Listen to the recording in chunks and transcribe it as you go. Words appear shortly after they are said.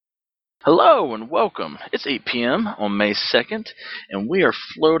Hello and welcome. It's 8 p.m. on May 2nd, and we are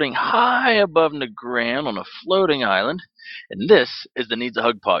floating high above the ground on a floating island, and this is the Needs a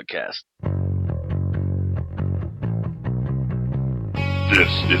Hug podcast. This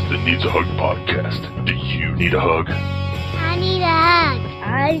is the Needs a Hug podcast. Do you need a hug? I need a hug.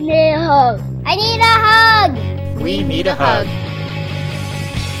 I need a hug. I need a hug. We need a hug.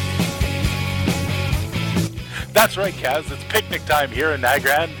 That's right, Kaz. It's picnic time here in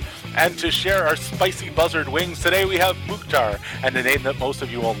Nagrand. And to share our spicy buzzard wings, today we have Mukhtar, and a name that most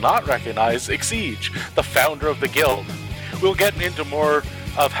of you will not recognize, Exige, the founder of the guild. We'll get into more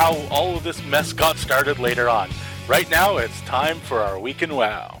of how all of this mess got started later on. Right now, it's time for our Week in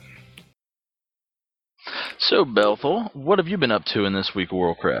WoW. So, Bethel, what have you been up to in this week of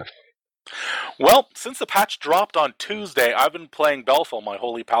Worldcraft? Well, since the patch dropped on Tuesday, I've been playing Belthel, my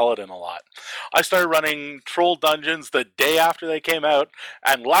holy paladin, a lot. I started running troll dungeons the day after they came out,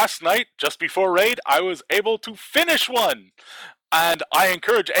 and last night, just before raid, I was able to finish one! And I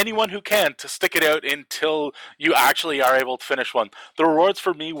encourage anyone who can to stick it out until you actually are able to finish one. The rewards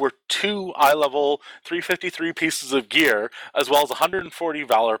for me were 2 eye-level 353 pieces of gear, as well as 140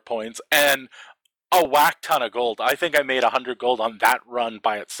 Valor points, and a whack ton of gold. I think I made 100 gold on that run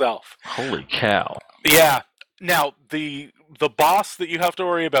by itself. Holy cow. Yeah. Now, the boss that you have to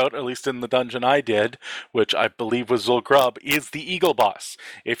worry about, at least in the dungeon I did, which I believe was Zul'Grub, is the Eagle boss.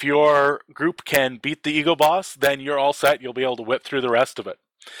 If your group can beat the Eagle boss, then you're all set. You'll be able to whip through the rest of it.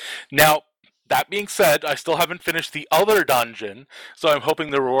 Now, that being said, I still haven't finished the other dungeon, so I'm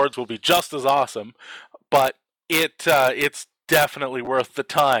hoping the rewards will be just as awesome, but it's definitely worth the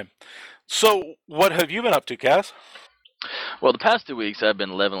time. So, what have you been up to, Cass? Well, the past 2 weeks I've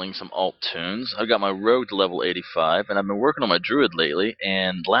been leveling some alt tunes. I've got my rogue to level 85, and I've been working on my druid lately,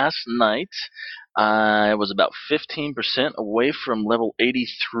 and last night I was about 15% away from level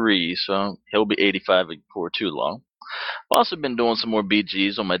 83, so he'll be 85 before too long. I've also been doing some more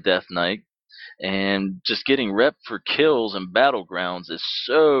BGs on my Death Knight, and just getting rep for kills and battlegrounds is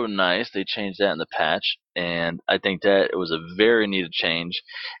so nice. They changed that in the patch, and I think that it was a very needed change,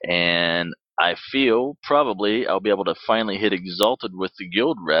 and I feel probably I'll be able to finally hit Exalted with the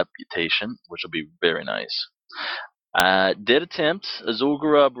guild reputation, which will be very nice. I did attempt a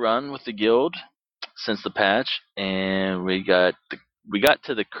Zul'Gurub run with the guild since the patch, and we got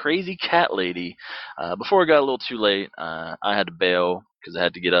to the crazy cat lady. Before it got a little too late, I had to bail because I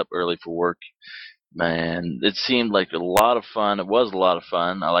had to get up early for work. Man, it seemed like a lot of fun. It was a lot of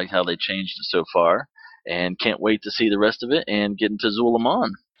fun. I like how they changed it so far, and can't wait to see the rest of it and get into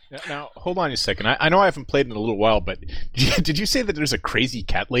Zul'Aman. Now, hold on a second. I know I haven't played in a little while, but did you say that there's a crazy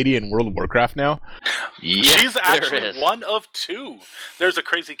cat lady in World of Warcraft now? Yes, She's actually one of 2. There's a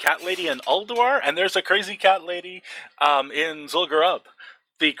crazy cat lady in Ulduar, and there's a crazy cat lady in Zul'Gurub.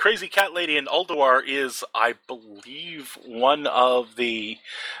 The crazy cat lady in Ulduar is, I believe, one of the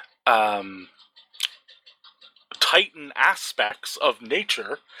Titan aspects of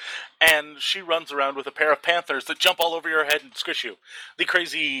nature, and she runs around with a pair of panthers that jump all over your head and squish you. The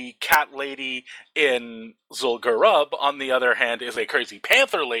crazy cat lady in Zul'Gurub, on the other hand, is a crazy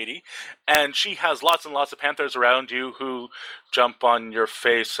panther lady, and she has lots and lots of panthers around you who jump on your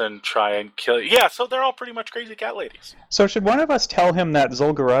face and try and kill you. Yeah, so they're all pretty much crazy cat ladies. So should one of us tell him that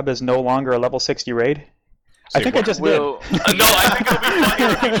Zul'Gurub is no longer a level 60 raid? I think I just did. No, I think it'll be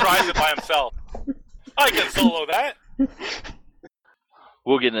funnier if he tries it by himself. I can solo that.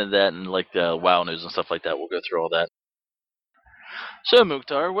 We'll get into that in like the WoW news and stuff like that. We'll go through all that. So,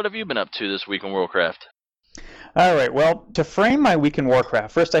 Mukhtar, what have you been up to this week on Worldcraft? All right, well, to frame my week in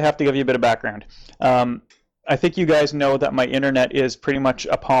Warcraft, first I have to give you a bit of background. I think you guys know that my internet is pretty much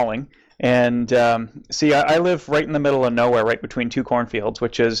appalling. And see, I live right in the middle of nowhere, right between 2 cornfields,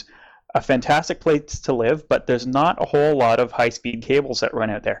 which is a fantastic place to live, but there's not a whole lot of high-speed cables that run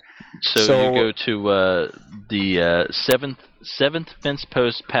out there. So you go to the 7th fence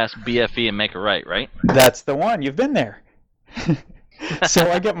post past BFE and make a right? That's the one. You've been there. So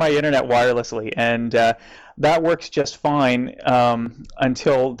I get my internet wirelessly, and that works just fine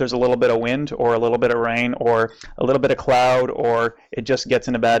until there's a little bit of wind or a little bit of rain or a little bit of cloud, or it just gets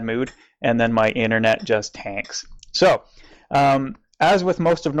in a bad mood, and then my internet just tanks. So as with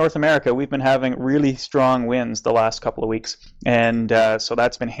most of North America, we've been having really strong winds the last couple of weeks, and so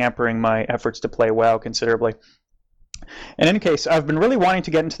that's been hampering my efforts to play WoW considerably. In any case, I've been really wanting to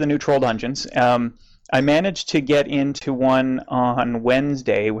get into the new Troll Dungeons. I managed to get into one on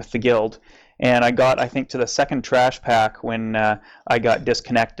Wednesday with the guild, and I got, I think, to the second trash pack when I got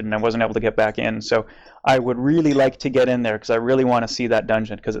disconnected and I wasn't able to get back in. So I would really like to get in there because I really want to see that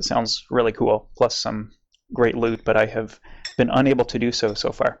dungeon because it sounds really cool, plus some great loot, but I have been unable to do so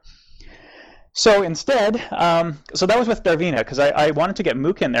far. So instead, so that was with Darvina, because I wanted to get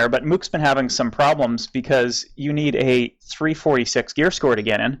Mook in there, but Mook's been having some problems because you need a 346 gear score to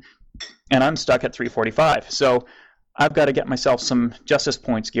get in, and I'm stuck at 345. So I've got to get myself some Justice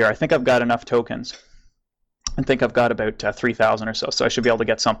Points gear. I think I've got enough tokens. I think I've got about 3,000 or so I should be able to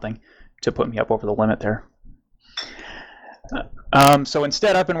get something to put me up over the limit there. So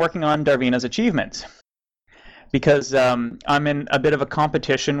instead, I've been working on Darvina's achievements, because I'm in a bit of a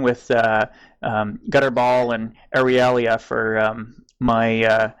competition with Gutterball and Aurelia for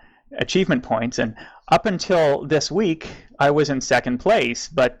my achievement points. And up until this week, I was in second place,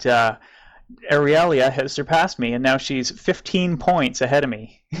 but Aurelia has surpassed me, and now she's 15 points ahead of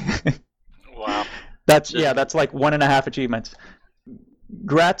me. Wow. That's like 1.5 achievements.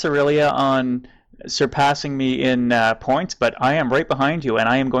 Grats, Aurelia, on surpassing me in points, but I am right behind you, and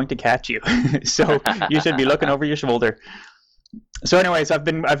I am going to catch you. So you should be looking over your shoulder. So, anyways, I've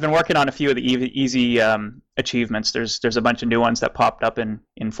been working on a few of the easy achievements. There's a bunch of new ones that popped up in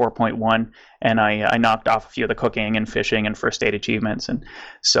 4.1, and I knocked off a few of the cooking and fishing and first aid achievements, and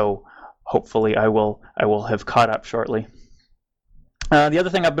so hopefully I will have caught up shortly. The other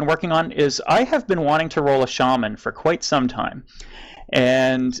thing I've been working on is I have been wanting to roll a shaman for quite some time,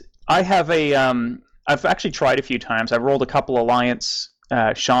 and I have I've actually tried a few times. I've rolled a couple Alliance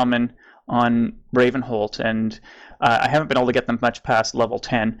shaman on Ravenholt, and I haven't been able to get them much past level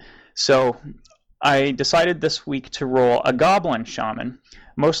 10. So I decided this week to roll a Goblin shaman,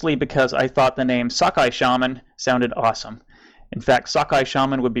 mostly because I thought the name Sockeye Shaman sounded awesome. In fact, Sockeye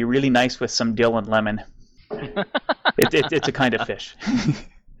Shaman would be really nice with some dill and lemon. It's a kind of fish.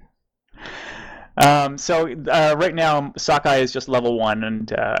 So right now, Sockeye is just level 1,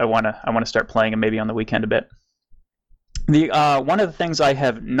 and I wanna start playing him maybe on the weekend a bit. One of the things I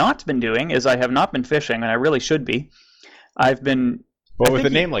have not been doing is I have not been fishing, and I really should be. I've been. Well, with a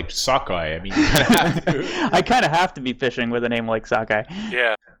name like Sockeye, I mean, you kind of have to. I kind of have to be fishing with a name like Sockeye.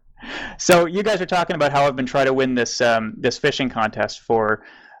 Yeah. So you guys are talking about how I've been trying to win this this fishing contest for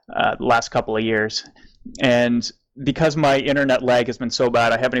the last couple of years, and because my internet lag has been so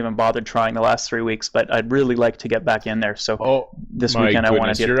bad, I haven't even bothered trying the last 3 weeks. But I'd really like to get back in there. So this weekend I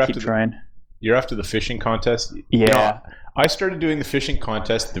want to keep trying. You're after the fishing contest? Yeah. You know, I started doing the fishing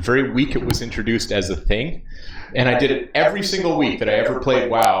contest the very week it was introduced as a thing, and I did it every single week that I ever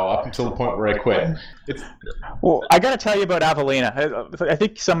played WoW up until the point where I quit. Well, I got to tell you about Avelina. I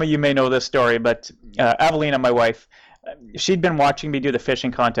think some of you may know this story, but Avelina, my wife, she'd been watching me do the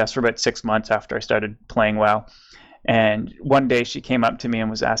fishing contest for about 6 months after I started playing WoW. And one day she came up to me and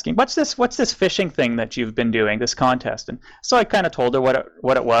was asking, "What's this fishing thing that you've been doing, this contest?" And so I kind of told her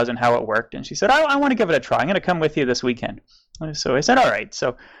what it was and how it worked. And she said, I want to give it a try. I'm going to come with you this weekend. So I said, all right.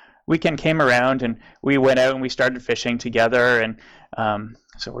 So weekend came around and we went out and we started fishing together. And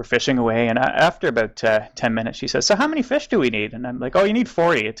so we're fishing away. And after about 10 minutes, she says, "So how many fish do we need?" And I'm like, "Oh, you need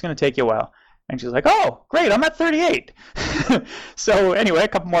 40. It's going to take you a while." And she's like, "Oh, great, I'm at 38. So anyway, a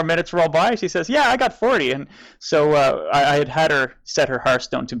couple more minutes roll by. She says, "Yeah, I got 40. And so I had her set her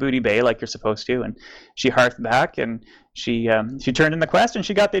Hearthstone to Booty Bay like you're supposed to, and she hearthed back, and she turned in the quest, and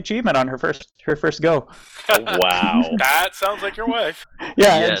she got the achievement on her first go. Wow. That sounds like your wife.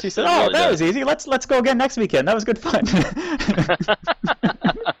 Yeah, Yes, and she said, it "Oh, really that does. was easy. Let's go again next weekend. That was good fun."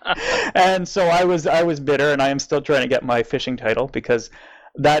 And so I was bitter, and I am still trying to get my fishing title because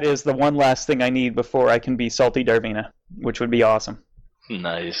that is the one last thing I need before I can be Salty Darvina, which would be awesome.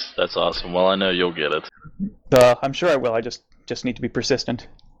 Nice. That's awesome. Well, I know you'll get it. I'm sure I will. I just need to be persistent.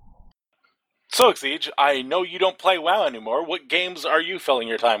 So, Siege, I know you don't play WoW anymore. What games are you filling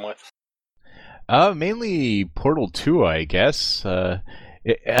your time with? Mainly Portal 2, I guess.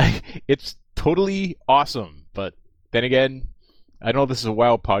 It's totally awesome, but then again, I know this is a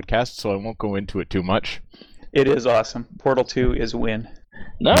WoW podcast, so I won't go into it too much. It is awesome. Portal 2 is a win.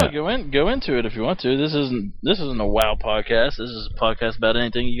 No, go into it if you want to. This isn't a WoW podcast. This is a podcast about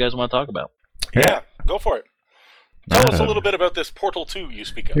anything you guys want to talk about. Yeah, go for it. Tell us a little bit about this Portal 2 you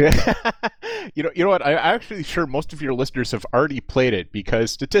speak of. You know what? I'm actually sure most of your listeners have already played it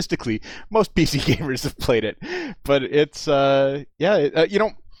because statistically, most PC gamers have played it. But it's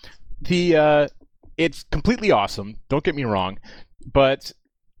it's completely awesome. Don't get me wrong, but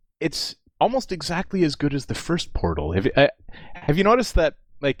it's almost exactly as good as the first Portal. Have you noticed that?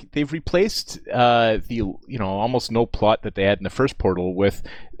 Like, they've replaced the almost no plot that they had in the first Portal with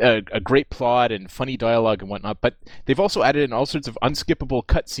a great plot and funny dialogue and whatnot, but they've also added in all sorts of unskippable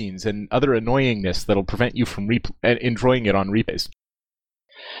cutscenes and other annoyingness that'll prevent you from enjoying it on replays.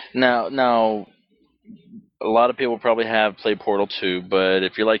 Now, a lot of people probably have played Portal 2, but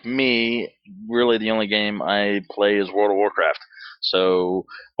if you're like me, really the only game I play is World of Warcraft. So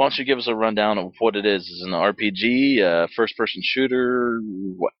why don't you give us a rundown of what it is? Is it an RPG, first-person shooter?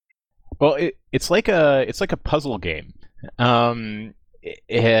 What? Well, it's like a puzzle game. You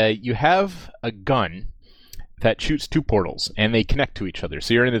have a gun that shoots two portals, and they connect to each other.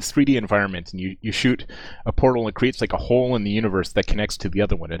 So you're in this 3D environment, and you shoot a portal, and it creates like a hole in the universe that connects to the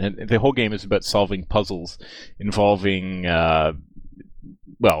other one. And the whole game is about solving puzzles involving,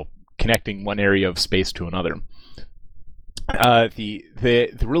 connecting one area of space to another.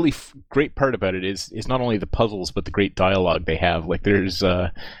 The really great part about it is not only the puzzles but the great dialogue they have. Like there's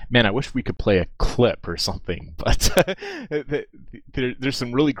man, I wish we could play a clip or something, but there's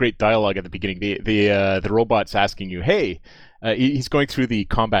some really great dialogue at the beginning. The robot's asking you, hey. He's going through the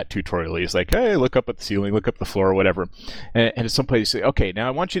combat tutorial. He's like, hey, look up at the ceiling, look up the floor, or whatever. And at some place, you say, okay, now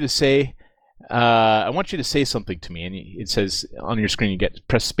I want you to say something to me, and it says on your screen you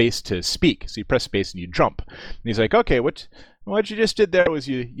press space to speak. So you press space and you jump. And he's like, okay, what you just did there was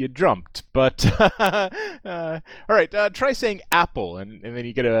you jumped, but all right, try saying apple, and then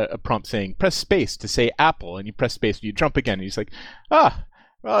you get a prompt saying press space to say apple, and you press space and you jump again. And he's like,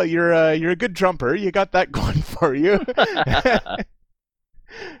 well, you're a good jumper. You got that going for you.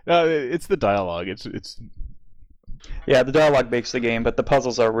 It's the dialogue. It's. Yeah, the dialogue makes the game, but the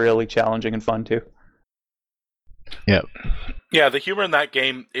puzzles are really challenging and fun too. Yeah. Yeah, the humor in that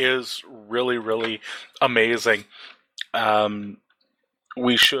game is really, really amazing.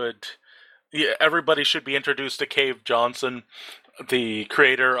 Everybody should be introduced to Cave Johnson, the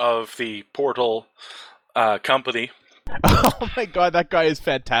creator of the Portal company. Oh my god, that guy is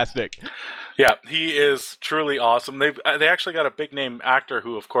fantastic. Yeah, he is truly awesome. They actually got a big name actor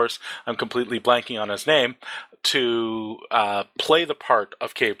who, of course, I'm completely blanking on his name, to play the part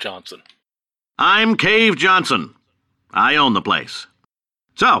of Cave Johnson. I'm Cave Johnson. I own the place.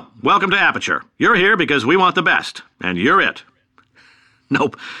 So, welcome to Aperture. You're here because we want the best, and you're it.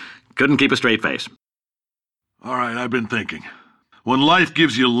 Nope, couldn't keep a straight face. All right, I've been thinking. When life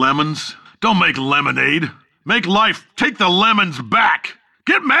gives you lemons, don't make lemonade. Make life take the lemons back.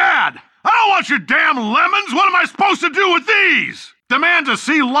 Get mad! I don't want your damn lemons! What am I supposed to do with these? Demand to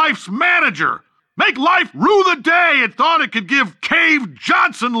see life's manager. Make life rue the day it thought it could give Cave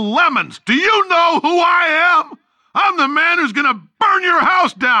Johnson lemons. Do you know who I am? I'm the man who's gonna burn your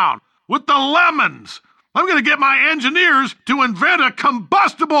house down with the lemons. I'm gonna get my engineers to invent a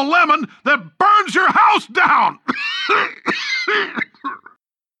combustible lemon that burns your house down.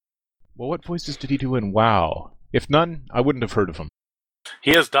 Well, what voices did he do in WoW? If none, I wouldn't have heard of him.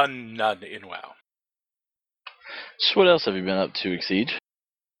 He has done none in WoW. So what else have you been up to, Exceed?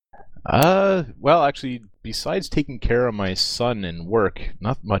 Well, actually, besides taking care of my son and work,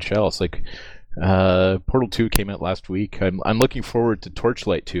 not much else. Like, Portal 2 came out last week. I'm looking forward to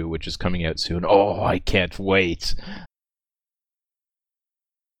Torchlight 2, which is coming out soon. Oh, I can't wait.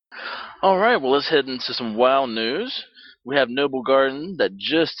 All right, well, let's head into some WoW news. We have Noble Garden that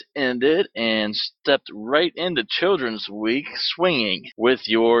just ended and stepped right into Children's Week swinging with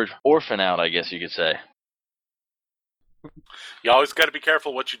your orphan out, I guess you could say. You always got to be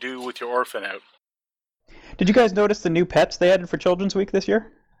careful what you do with your orphan out. Did you guys notice the new pets they added for Children's Week this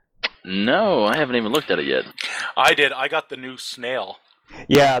year? No, I haven't even looked at it yet. I did. I got the new snail.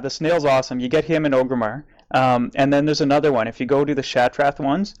 Yeah, the snail's awesome. You get him in Orgrimmar. And then there's another one. If you go to the Shattrath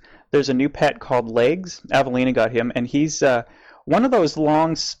ones, there's a new pet called Legs. Avelina got him, and he's one of those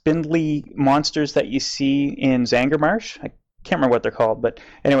long, spindly monsters that you see in Zangarmarsh. I can't remember what they're called, but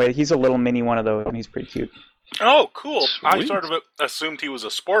anyway, he's a little mini one of those, and he's pretty cute. Oh, cool. Sweet. I sort of assumed he was a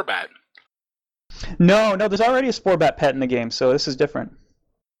Sporebat. No, there's already a Sporebat pet in the game, so this is different.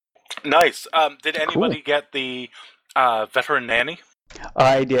 Nice. Did anybody get the veteran nanny?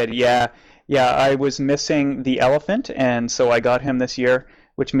 I did, yeah. Yeah, I was missing the elephant, and so I got him this year,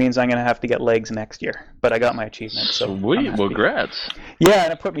 which means I'm going to have to get Legs next year. But I got my achievement, so Sweet, well, congrats. Yeah,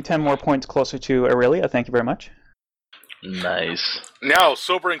 and it put me 10 more points closer to Aurelia. Thank you very much. Nice. Now,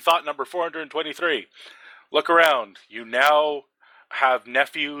 sobering thought number 423. Look around. You now have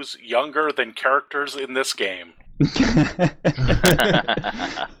nephews younger than characters in this game.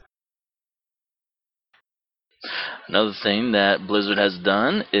 Another thing that Blizzard has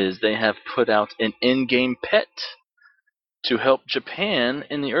done is they have put out an in-game pet to help Japan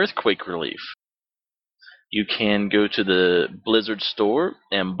in the earthquake relief. You can go to the Blizzard store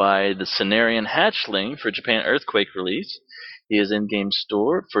and buy the Cenarian hatchling for Japan earthquake relief. He is in-game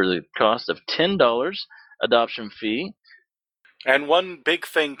store for the cost of $10 adoption fee. And one big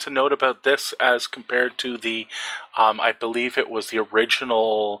thing to note about this as compared to the, I believe it was the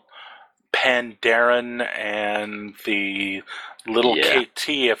original Pandaren and the Little Yeah.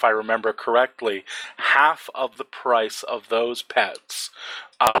 KT, if I remember correctly, half of the price of those pets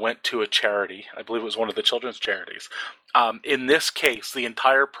went to a charity. I believe it was one of the children's charities. In this case, the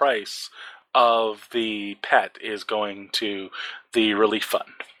entire price of the pet is going to the relief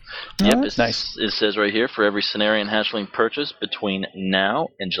fund. Yep, that's nice. It says right here, for every Cenarian hatchling purchase between now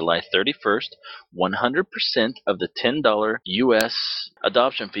and July 31st, 100% of the $10 U.S.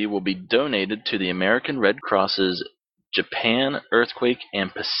 adoption fee will be donated to the American Red Cross's Japan earthquake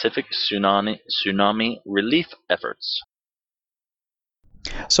and Pacific tsunami relief efforts.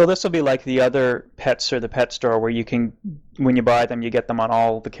 So this will be like the other pets or the pet store where you can, when you buy them, you get them on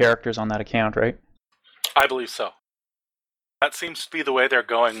all the characters on that account, right? I believe so. That seems to be the way they're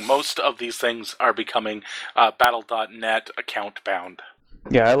going. Most of these things are becoming Battle.net account bound.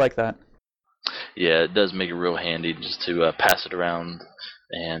 Yeah, I like that. Yeah, it does make it real handy just to pass it around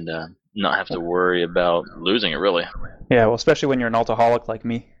and not have to worry about losing it, really. Yeah, well, especially when you're an alcoholic like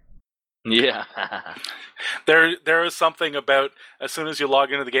me. Yeah. There is something about, as soon as you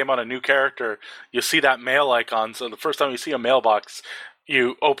log into the game on a new character, you see that mail icon. So the first time you see a mailbox,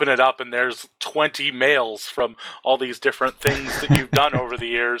 you open it up and there's 20 mails from all these different things that you've done over the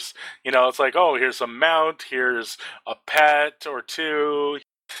years. You know, it's like, oh, here's a mount, here's a pet or two.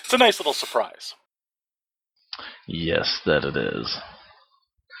 It's a nice little surprise. Yes, that it is.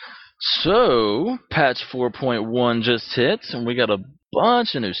 So, patch 4.1 just hit, and we got a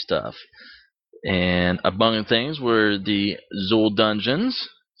bunch of new stuff. And among things were the Zul dungeons,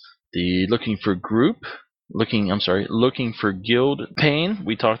 the looking for guild pane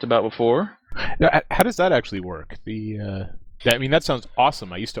we talked about before. Now, how does that actually work? I mean, that sounds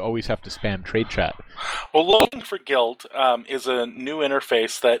awesome. I used to always have to spam trade chat. Well, looking for guild is a new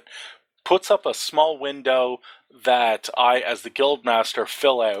interface that puts up a small window that I, as the guild master,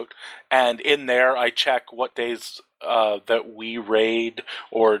 fill out, and in there I check what days that we raid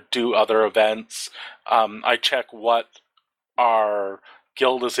or do other events. I check what our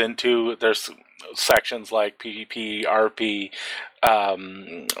guild is into. There's sections like PvP, RP,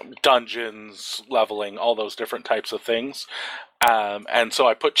 dungeons, leveling, all those different types of things. And so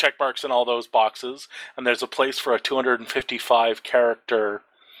I put check marks in all those boxes, and there's a place for a 255 character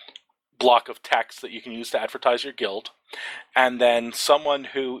block of text that you can use to advertise your guild. And then someone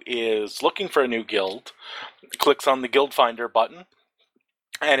who is looking for a new guild clicks on the Guild Finder button,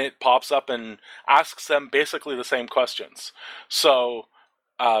 and it pops up and asks them basically the same questions. So,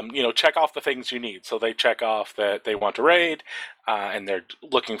 check off the things you need. So they check off that they want to raid, and they're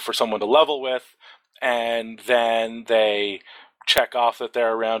looking for someone to level with, and then they check off that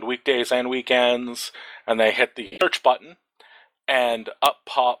they're around weekdays and weekends, and they hit the search button, and up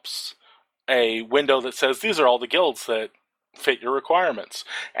pops a window that says these are all the guilds that fit your requirements,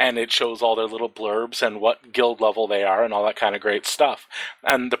 and it shows all their little blurbs and what guild level they are and all that kind of great stuff.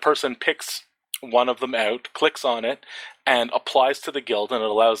 And the person picks one of them out, clicks on it, and applies to the guild, and it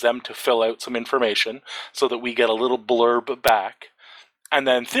allows them to fill out some information so that we get a little blurb back. And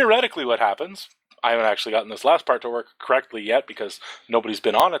then theoretically what happens, I haven't actually gotten this last part to work correctly yet because nobody's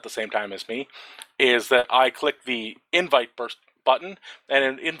been on at the same time as me, is that I click the invite button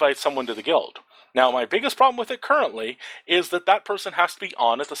and it invites someone to the guild. Now, my biggest problem with it currently is that person has to be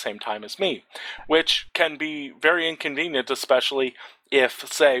on at the same time as me, which can be very inconvenient, especially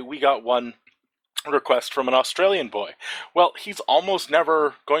if, say, we got one request from an Australian boy. Well, he's almost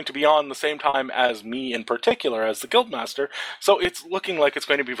never going to be on the same time as me in particular, as the guildmaster, so it's looking like it's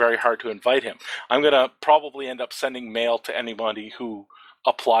going to be very hard to invite him. I'm going to probably end up sending mail to anybody who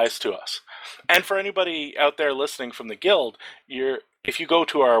applies to us. And for anybody out there listening from the guild, if you go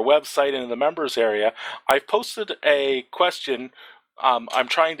to our website and in the members area, I've posted a question. I'm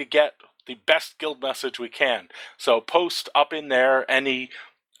trying to get the best guild message we can. So post up in there any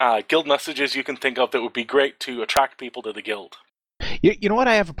guild messages you can think of that would be great to attract people to the guild. You know what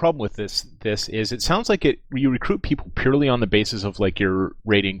I have a problem with this is it sounds like you recruit people purely on the basis of like your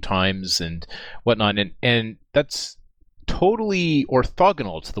rating times and whatnot, and that's totally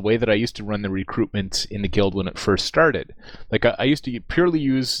orthogonal to the way that I used to run the recruitment in the guild when it first started. Like I used to purely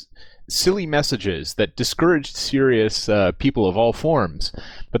use silly messages that discouraged serious people of all forms,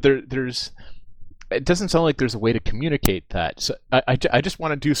 but it doesn't sound like there's a way to communicate that. So I just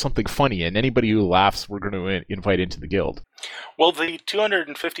want to do something funny, and anybody who laughs, we're going to invite into the guild. Well, the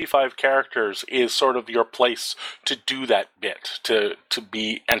 255 characters is sort of your place to do that bit, to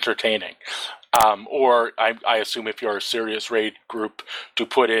be entertaining. Or I assume if you're a serious raid group, to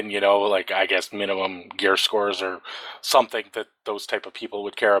put in, I guess minimum gear scores or something that those type of people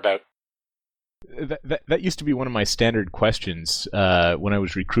would care about. That used to be one of my standard questions when I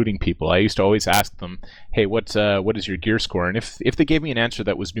was recruiting people. I used to always ask them, "Hey, what is your gear score?" And if they gave me an answer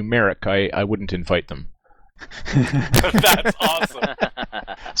that was numeric, I wouldn't invite them. That's awesome.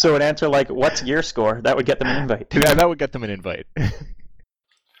 So an answer like, "What's gear score?" That would get them an invite. Yeah, that would get them an invite.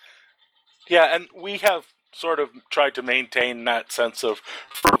 Yeah, and we have sort of tried to maintain that sense of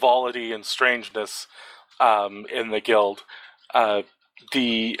frivolity and strangeness in the guild. As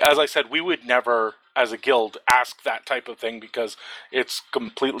I said, we would never, as a guild, ask that type of thing because it's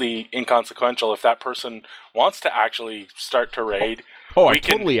completely inconsequential. If that person wants to actually start to raid, I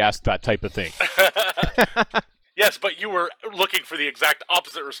totally asked that type of thing. Yes, but you were looking for the exact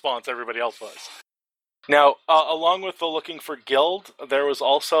opposite response everybody else was. Now, along with the looking for guild, there was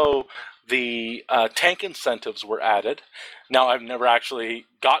also the tank incentives were added. Now, I've never actually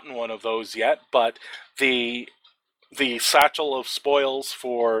gotten one of those yet, but the satchel of spoils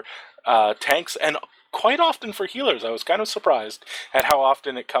for tanks, and quite often for healers. I was kind of surprised at how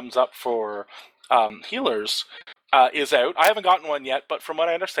often it comes up for healers, is out. I haven't gotten one yet, but from what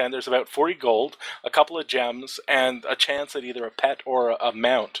I understand, there's about 40 gold, a couple of gems, and a chance at either a pet or a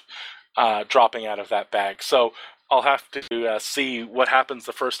mount dropping out of that bag. So I'll have to see what happens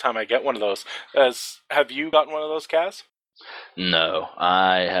the first time I get one of those. Have you gotten one of those, Kaz? No,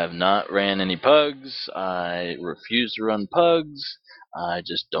 I have not ran any pugs. I refuse to run pugs. I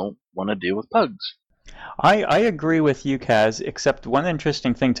just don't want to deal with pugs. I agree with you, Kaz, except one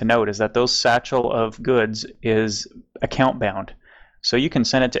interesting thing to note is that those satchel of goods is account bound. So you can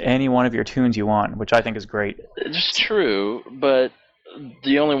send it to any one of your tunes you want, which I think is great. It's true, but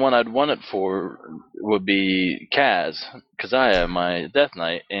the only one I'd want it for would be Kaz, because I have my Death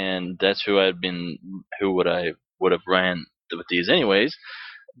Knight, and that's who I would have ran with these anyways.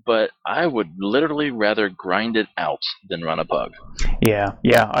 But I would literally rather grind it out than run a pug. Yeah,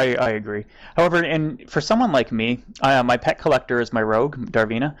 I agree. However, and for someone like me, my pet collector is my rogue,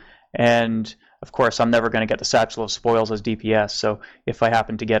 Darvina, and of course I'm never going to get the satchel of spoils as DPS, so if I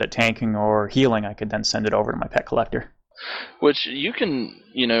happen to get it tanking or healing, I could then send it over to my pet collector. Which you can,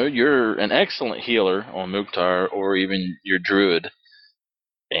 you're an excellent healer on Mukhtar or even your druid,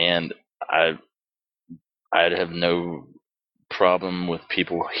 and I'd have no problem with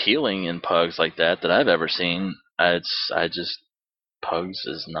people healing in pugs like that I've ever seen. Pugs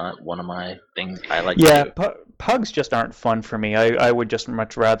is not one of my things I like to do. Pugs just aren't fun for me. I would just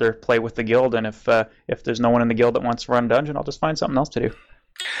much rather play with the guild, and if there's no one in the guild that wants to run dungeon, I'll just find something else to do.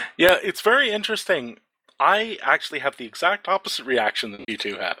 Yeah, it's very interesting. I actually have the exact opposite reaction that you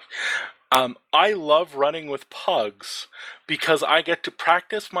two have. I love running with pugs because I get to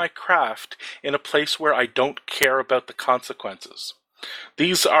practice my craft in a place where I don't care about the consequences.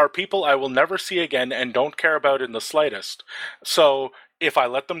 These are people I will never see again and don't care about in the slightest. So if I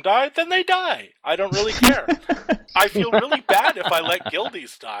let them die, then they die. I don't really care. I feel really bad if I let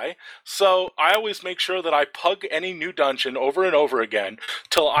guildies die, so I always make sure that I pug any new dungeon over and over again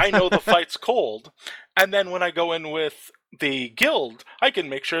till I know the fight's cold, and then when I go in with the guild, I can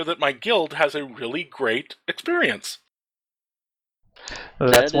make sure that my guild has a really great experience.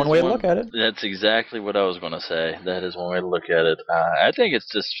 That's one way to look at it. That's exactly what I was going to say. That is one way to look at it. I think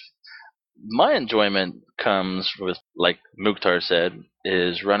it's just my enjoyment comes with, like Mukhtar said,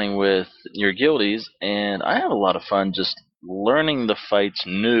 is running with your guildies, and I have a lot of fun just learning the fights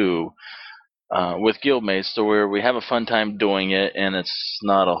new with guildmates, to where we have a fun time doing it, and it's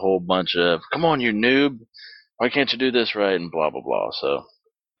not a whole bunch of "come on, you noob, why can't you do this right?" and blah blah blah. So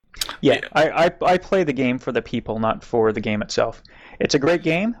yeah, I play the game for the people, not for the game itself. It's a great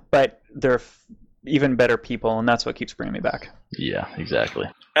game, but they're even better people, and that's what keeps bringing me back. Yeah, exactly.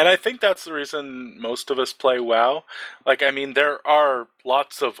 And I think that's the reason most of us play WoW. There are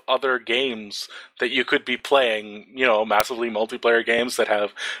lots of other games that you could be playing, massively multiplayer games that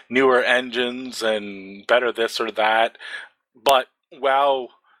have newer engines and better this or that. But WoW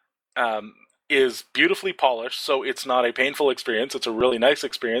is beautifully polished, so it's not a painful experience. It's a really nice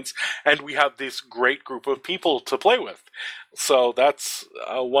experience, and we have this great group of people to play with. So that's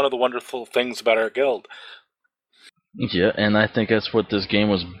one of the wonderful things about our guild. Yeah, and I think that's what this game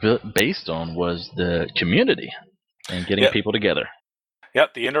was based on, was the community and getting people together. Yeah,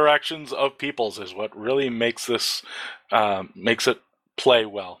 the interactions of peoples is what really makes this makes it play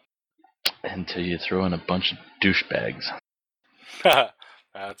well. Until you throw in a bunch of douchebags.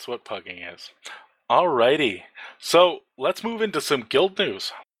 That's what pugging is. Alrighty, so let's move into some guild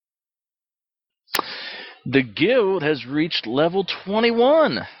news. The guild has reached level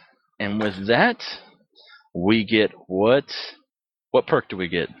 21, and with that, we get what perk do we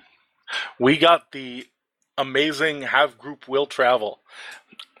get? We got the amazing Have Group Will Travel.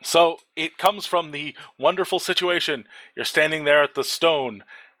 So it comes from the wonderful situation. You're standing there at the stone,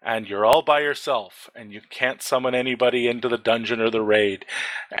 and you're all by yourself, and you can't summon anybody into the dungeon or the raid.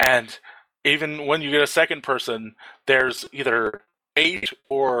 And even when you get a second person, there's either 8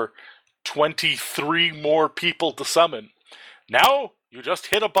 or 23 more people to summon. Now, you just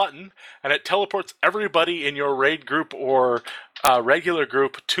hit a button, and it teleports everybody in your raid group or regular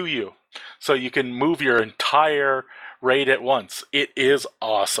group to you. So you can move your entire raid at once. It is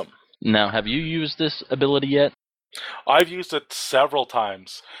awesome. Now, have you used this ability yet? I've used it several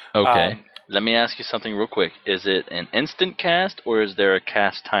times. Okay. Let me ask you something real quick. Is it an instant cast, or is there a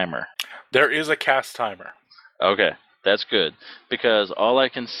cast timer? There is a cast timer. Okay, that's good. Because all I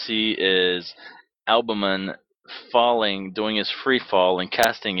can see is Albumin falling, doing his free fall and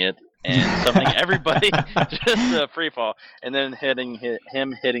casting it, and summoning everybody just a free fall, and then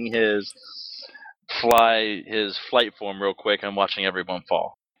hitting his flight form real quick and watching everyone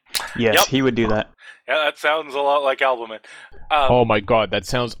fall. Yes, Yep. he would do that. Yeah, that sounds a lot like Albumin. Oh my god, that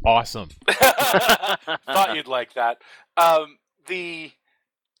sounds awesome. Thought you'd like that.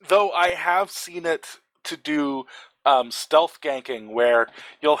 Though I have seen it to do stealth ganking, where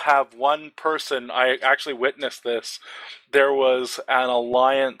you'll have one person. I actually witnessed this. There was an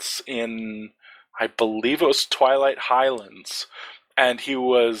alliance in, I believe it was Twilight Highlands, and he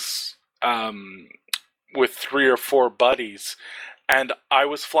was with 3 or 4 buddies. And I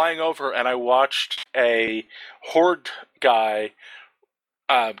was flying over, and I watched a horde guy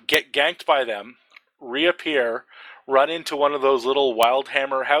get ganked by them, reappear, run into one of those little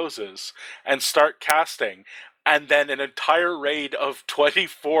Wildhammer houses, and start casting. And then an entire raid of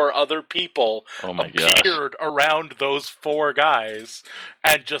 24 other people appeared around those 4 guys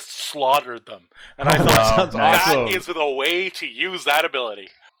and just slaughtered them. And I thought, that is the way to use that ability.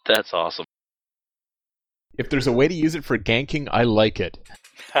 That's awesome. If there's a way to use it for ganking, I like it.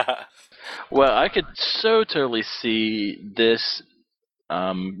 Well, I could so totally see this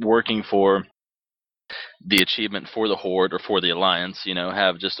working for the achievement for the Horde or for the Alliance.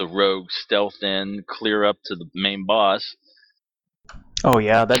 Have just a rogue stealth in, clear up to the main boss. Oh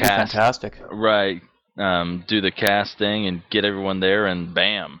yeah, that'd be fantastic. Right. Do the cast thing and get everyone there, and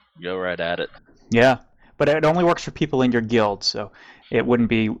bam, go right at it. Yeah, but it only works for people in your guild, so it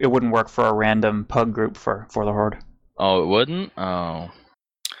wouldn't work for a random pug group for the Horde. Oh, it wouldn't? Oh.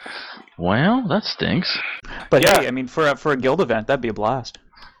 Well, that stinks. But yeah. Hey, I mean, for a guild event, that'd be a blast.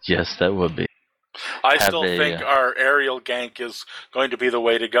 Yes, that would be. I still think our aerial gank is going to be the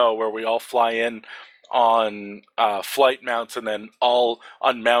way to go, where we all fly in on flight mounts and then all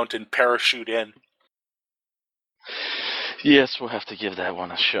unmount and parachute in. Yes, we'll have to give that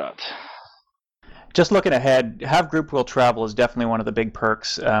one a shot. Just looking ahead, have group will travel is definitely one of the big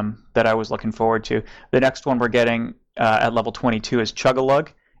perks that I was looking forward to. The next one we're getting at level 22 is Chug-a-Lug.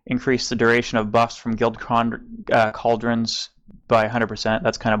 Increase the duration of buffs from guild cauldrons by 100%.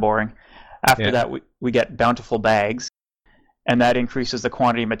 That's kind of boring. After that, we get bountiful bags, and that increases the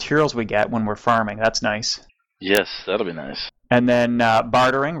quantity of materials we get when we're farming. That's nice. Yes, that'll be nice. And then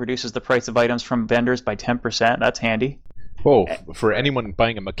bartering reduces the price of items from vendors by 10%. That's handy. Whoa, for anyone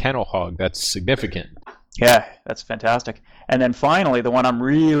buying a Mechano Hog, that's significant. Yeah, that's fantastic. And then finally, the one I'm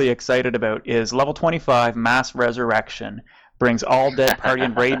really excited about is level 25, Mass Resurrection. Brings all dead party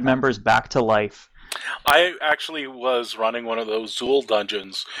and raid members back to life. I actually was running one of those Zool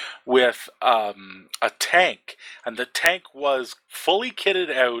dungeons with a tank, and the tank was fully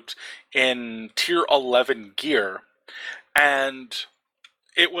kitted out in tier 11 gear, and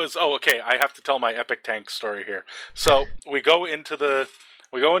it was I have to tell my epic tank story here. So we go into the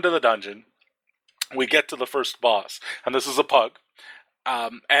dungeon, we get to the first boss, and this is a pug,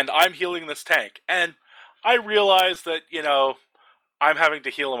 and I'm healing this tank, and I realize that I'm having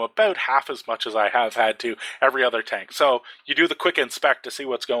to heal him about half as much as I have had to every other tank. So you do the quick inspect to see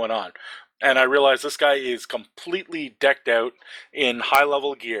what's going on. And I realize this guy is completely decked out in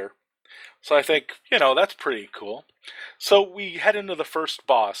high-level gear. So I think, that's pretty cool. So we head into the first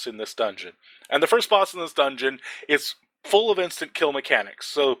boss in this dungeon. And the first boss in this dungeon is full of instant kill mechanics.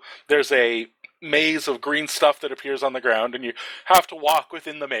 So there's a maze of green stuff that appears on the ground, and you have to walk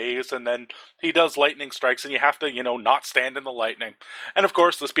within the maze, and then he does lightning strikes, and you have to, not stand in the lightning. And of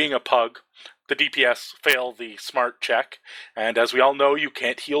course, this being a pug, the DPS fail the smart check, and as we all know, you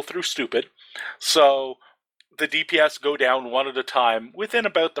can't heal through stupid. So the DPS go down one at a time within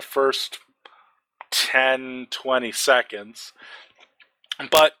about the first 10-20 seconds.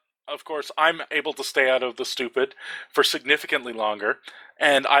 But of course, I'm able to stay out of the stupid for significantly longer,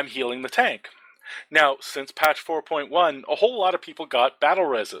 and I'm healing the tank. Now, since patch 4.1, a whole lot of people got battle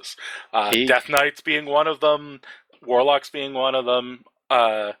reses. Death Knights being one of them, Warlocks being one of them,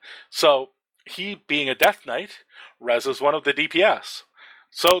 So he, being a Death Knight, reses one of the DPS.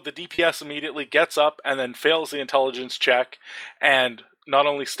 So the DPS immediately gets up and then fails the intelligence check, and not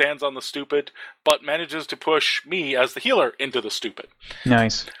only stands on the stupid, but manages to push me as the healer into the stupid.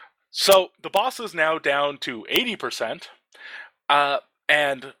 Nice. So the boss is now down to 80%,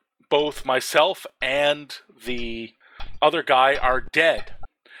 and both myself and the other guy are dead.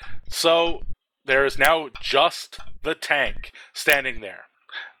 So there is now just the tank standing there.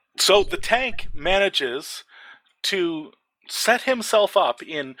 So the tank manages to set himself up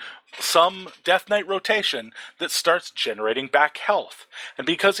in some Death Knight rotation that starts generating back health. And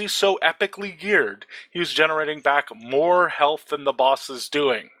because he's so epically geared, he's generating back more health than the boss is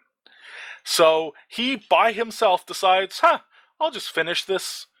doing. So he, by himself, decides, I'll just finish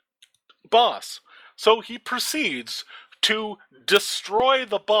this boss. So he proceeds to destroy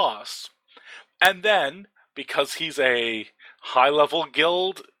the boss. And then, because he's a high-level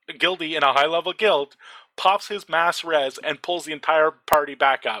guildie in a high-level guild, pops his mass res and pulls the entire party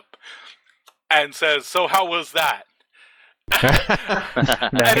back up and says, so how was that? Nice.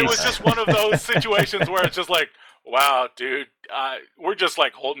 And it was just one of those situations where it's just like, wow, dude, we're just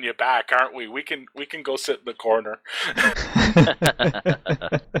like holding you back, aren't we? We can go sit in the corner.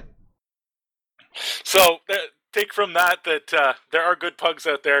 So take from that there are good pugs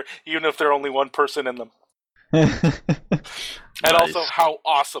out there, even if there are only one person in them. And also how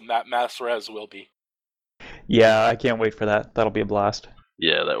awesome that mass res will be. Yeah, I can't wait for that. That'll be a blast.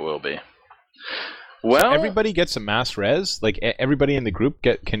 Yeah, that will be. Well, so everybody gets a mass res? Like, everybody in the group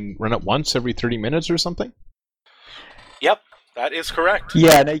can run it once every 30 minutes or something? Yep, that is correct.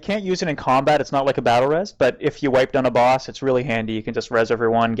 Yeah, now you can't use it in combat. It's not like a battle res, but if you wipe down a boss, it's really handy. You can just res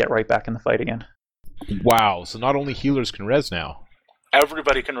everyone, get right back in the fight again. Wow, so not only healers can res now.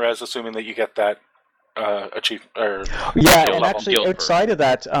 Everybody can res, assuming that you get that achievement. Yeah, and actually outside of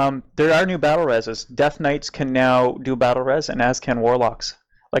that, there are new battle reses. Death Knights can now do battle res, and as can Warlocks.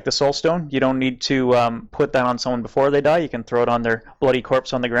 Like the Soul Stone, you don't need to put that on someone before they die. You can throw it on their bloody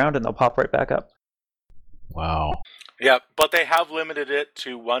corpse on the ground, and they'll pop right back up. Wow. Yeah, but they have limited it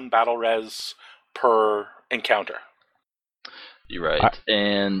to one battle res per encounter. You're right.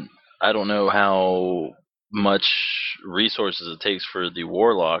 And I don't know how much resources it takes for the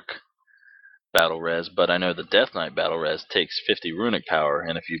Warlock battle res, but I know the Death Knight battle res takes 50 runic power,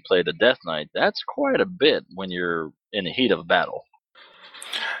 and if you play the Death Knight, that's quite a bit when you're in the heat of a battle.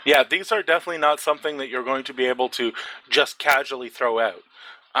 Yeah, these are definitely not something that you're going to be able to just casually throw out.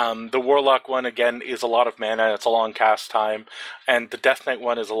 The Warlock one, again, is a lot of mana, it's a long cast time, and the Death Knight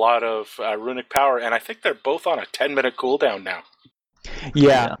one is a lot of runic power, and I think they're both on a 10-minute cooldown now.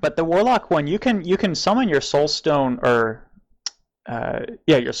 Yeah, but the Warlock one, you can summon your Soul Stone, or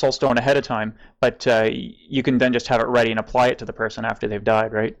your Soul Stone ahead of time, but you can then just have it ready and apply it to the person after they've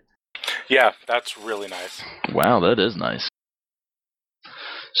died, right? Yeah, that's really nice. Wow, that is nice.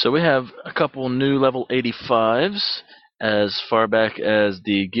 So we have a couple new level 85s as far back as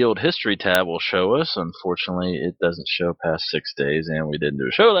the Guild History tab will show us. Unfortunately, it doesn't show past 6 days, and we didn't do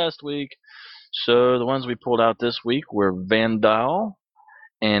a show last week. So the ones we pulled out this week were Vandal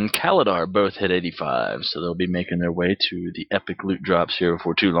and Kaladar, both hit 85, so they'll be making their way to the epic loot drops here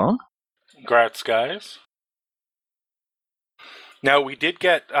before too long. Congrats, guys. Now, we did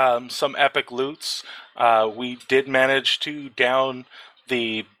get some epic loots. We did manage to down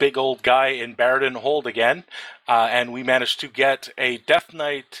the big old guy in Baradin Hold again, and we managed to get a Death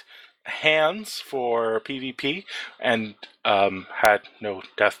Knight hands for PvP, and had no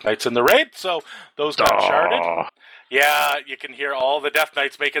Death Knights in the raid, so those got sharded. Yeah, you can hear all the Death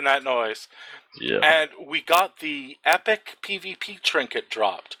Knights making that noise. Yeah. And we got the epic PvP trinket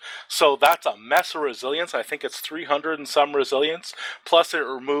dropped. So that's a mess of resilience. I think it's 300 and some resilience. Plus it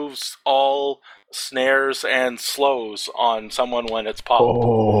removes all snares and slows on someone when it's popped.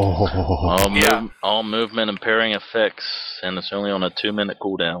 All movement and parrying effects, and it's only on a 2-minute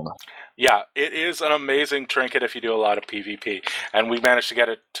cooldown. Yeah, it is an amazing trinket if you do a lot of PvP. And we managed to get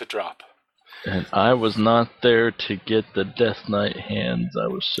it to drop. And I was not there to get the Death Knight hands. I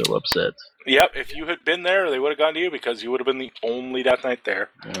was so upset. Yep, if you had been there, they would have gone to you because you would have been the only Death Knight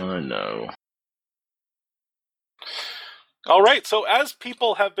there. I know. All right, so as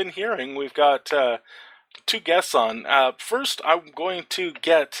people have been hearing, we've got 2 guests on. First, I'm going to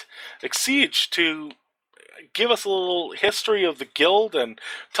get Exige to give us a little history of the guild and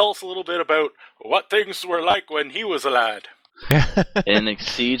tell us a little bit about what things were like when he was a lad. And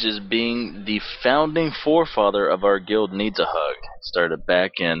Exige is being the founding forefather of our guild Needs a Hug. Started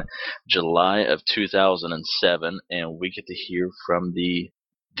back in July of 2007, and we get to hear from the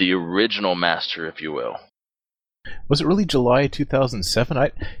original master, if you will. Was it really July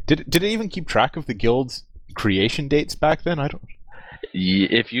 2007? Did it even keep track of the guild's creation dates back then? I don't.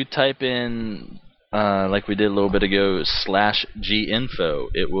 If you type in, like we did a little bit ago, /ginfo,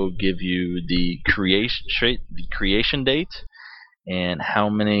 it will give you the creation date and how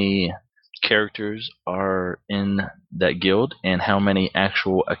many characters are in that guild and how many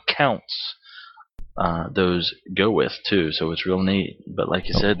actual accounts those go with too. So it's real neat. But like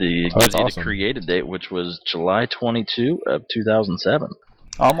you said, it gives you the created date, which was July 22 of 2007.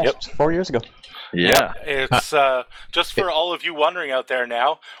 Almost 4 years ago. Yeah. It's just for all of you wondering out there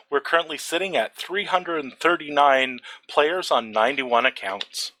now, we're currently sitting at 339 players on 91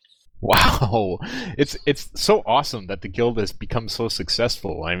 accounts. Wow, it's so awesome that the guild has become so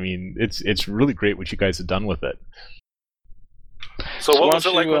successful. I mean, it's really great what you guys have done with it. So what was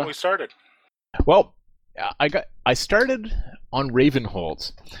it like when we started? Well, I started on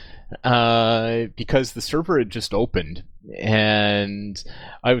Ravenhold because the server had just opened, and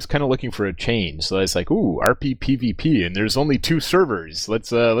I was kind of looking for a change. So I was like, "Ooh, RP PvP, and there's only 2 servers.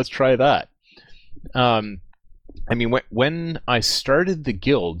 Let's try that." I mean, when I started the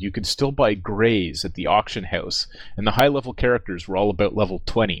guild, you could still buy Greys at the auction house, and the high-level characters were all about level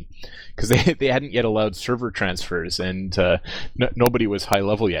 20, because they hadn't yet allowed server transfers, and nobody was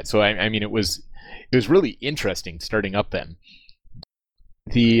high-level yet. So, I mean, it was really interesting starting up then.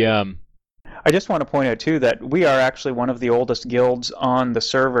 I just want to point out, too, that we are actually one of the oldest guilds on the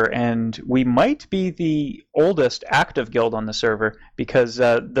server, and we might be the oldest active guild on the server, because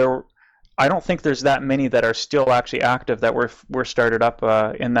I don't think there's that many that are still actually active that were started up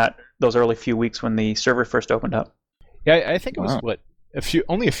in those early few weeks when the server first opened up. Yeah, I think it was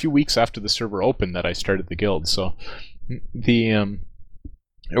only a few weeks after the server opened that I started the guild. So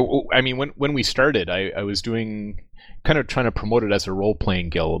I mean, when we started, I was doing kind of trying to promote it as a role-playing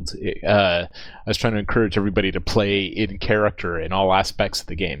guild. I was trying to encourage everybody to play in character in all aspects of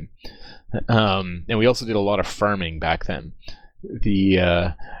the game, and we also did a lot of farming back then.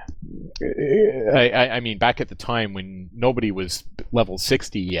 I mean, back at the time when nobody was level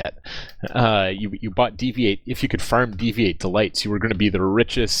 60 yet, you bought Deviate. If you could farm Deviate Delights, you were going to be the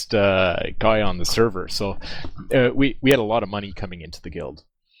richest guy on the server. So we had a lot of money coming into the guild.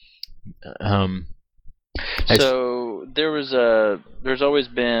 So there's always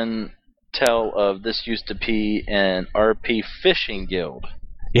been tell of this used to be an RP fishing guild.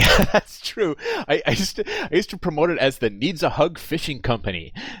 Yeah, that's true. I used to promote it as the Needs a Hug Fishing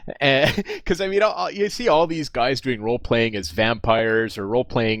Company, because I mean, you see all these guys doing role playing as vampires or role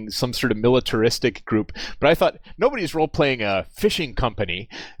playing some sort of militaristic group, but I thought nobody's role playing a fishing company,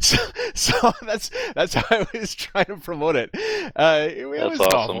 so that's how I was trying to promote it. It was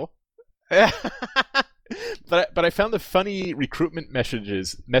awesome. Awful. But I found the funny recruitment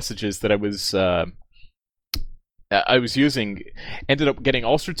messages that I was using ended up getting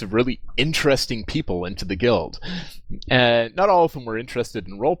all sorts of really interesting people into the guild. Not all of them were interested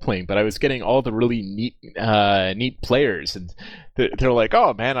in role-playing, but I was getting all the really neat players. And they're like,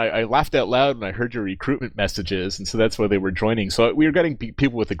 oh man, I laughed out loud when I heard your recruitment messages, and so that's why they were joining. So we were getting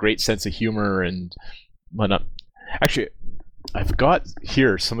people with a great sense of humor and whatnot. Actually, I've got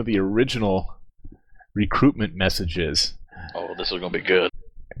here some of the original recruitment messages. Oh, this is going to be good.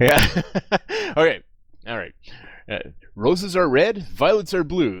 Yeah. Okay. All right. Roses are red, violets are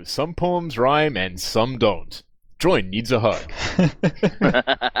blue. Some poems rhyme and some don't. Join Needs a Hug.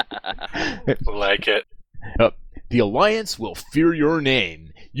 Like it. The Alliance will fear your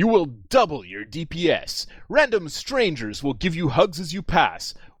name. You will double your DPS. Random strangers will give you hugs as you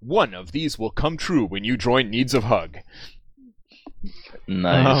pass. One of these will come true when you join Needs a Hug.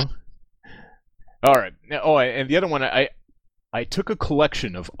 Nice. All right. Oh, and the other one, I took a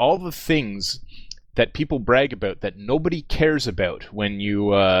collection of all the things that people brag about that nobody cares about when you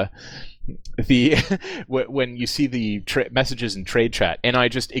when you see the messages in trade chat, and I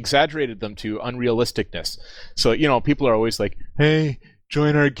just exaggerated them to unrealisticness. So people are always like, "Hey,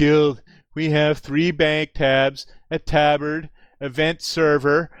 join our guild. We have 3 bank tabs, a tabard, event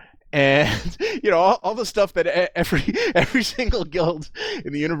server." And all the stuff that every single guild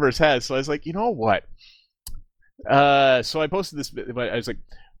in the universe has. So I was like, you know what? So I posted this. I was like,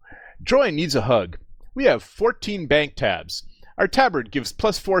 join Needs a Hug. We have 14 bank tabs. Our tabard gives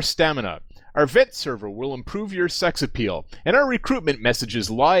 +4 stamina. Our vet server will improve your sex appeal, and our recruitment messages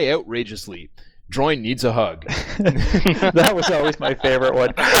lie outrageously. Join Needs a Hug. That was always my favorite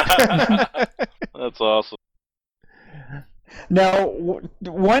one. That's awesome. Now,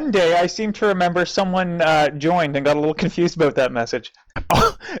 one day I seem to remember someone joined and got a little confused about that message.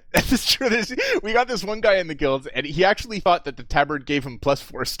 Oh, that is true. We got this one guy in the guild, and he actually thought that the tabard gave him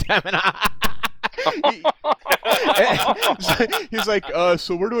 +4 stamina. He's like,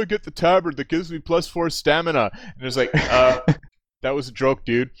 so where do I get the tabard that gives me +4 stamina? And it's like, that was a joke,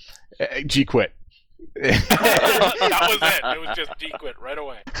 dude. G quit. That was it. It was just G quit right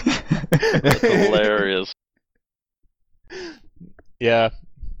away. That's hilarious. Yeah,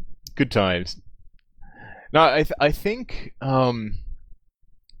 good times. No, I think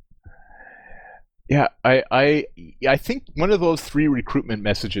yeah, I think one of those 3 recruitment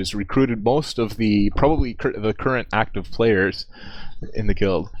messages recruited most of the the current active players in the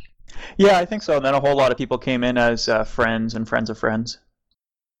guild. Yeah, I think so. And then a whole lot of people came in as friends and friends of friends.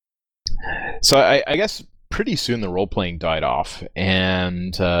 So I guess pretty soon the role playing died off,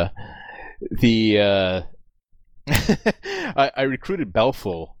 and I recruited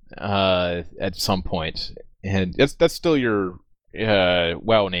Belful at some point, and that's still your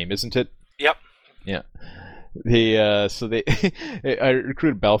WoW name, isn't it? Yep. Yeah. I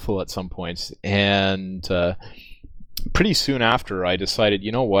recruited Belful at some point, and pretty soon after I decided,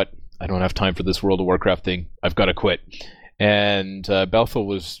 you know what, I don't have time for this World of Warcraft thing. I've got to quit. And Belful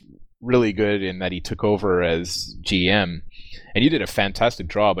was really good in that he took over as GM, and you did a fantastic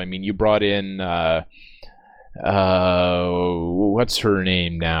job. I mean, you brought in what's her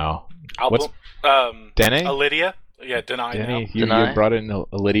name now? Dene? Lydia. Yeah, Dene. You brought in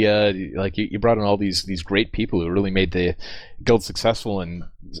Lydia. Like you brought in all these great people who really made the guild successful. And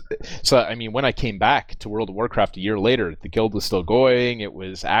so, I mean, when I came back to World of Warcraft a year later, the guild was still going. It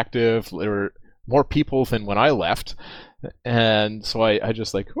was active. There were more people than when I left. And so I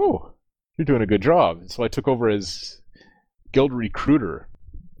just like, oh, you're doing a good job. And so I took over as guild recruiter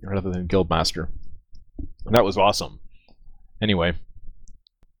rather than guild master. And that was awesome. Anyway.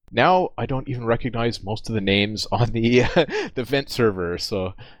 Now I don't even recognize most of the names on the the Vent server.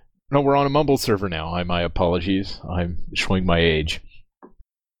 So, no, we're on a Mumble server now. My apologies. I'm showing my age.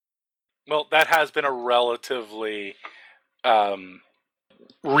 Well, that has been a relatively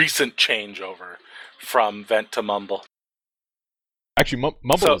recent changeover from Vent to Mumble. Actually,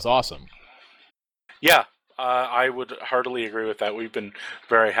 Mumble is awesome. Yeah, I would heartily agree with that. We've been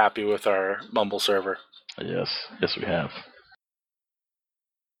very happy with our Mumble server. Yes, we have.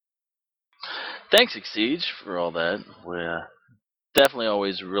 Thanks, Exceed, for all that. We're definitely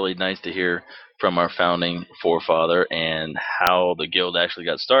always really nice to hear from our founding forefather and how the guild actually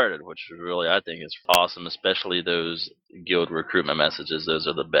got started, which really I think is awesome, especially those guild recruitment messages. Those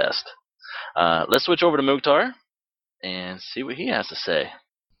are the best. Let's switch over to Mukhtar and see what he has to say.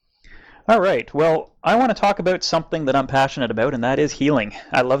 All right. Well, I want to talk about something that I'm passionate about, and that is healing.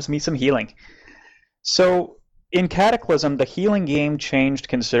 I loves me some healing. So, in Cataclysm, the healing game changed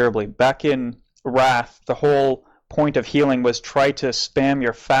considerably. Back in Wrath, the whole point of healing was try to spam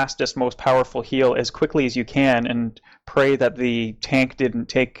your fastest, most powerful heal as quickly as you can and pray that the tank didn't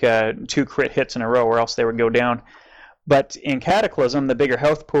take 2 crit hits in a row or else they would go down. But in Cataclysm, the bigger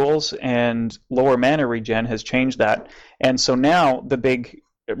health pools and lower mana regen has changed that. And so now the big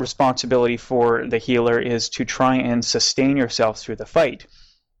responsibility for the healer is to try and sustain yourself through the fight.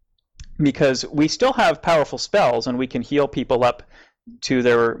 Because we still have powerful spells and we can heal people up to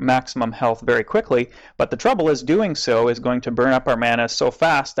their maximum health very quickly, but the trouble is doing so is going to burn up our mana so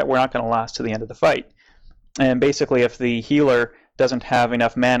fast that we're not going to last to the end of the fight. And basically, if the healer doesn't have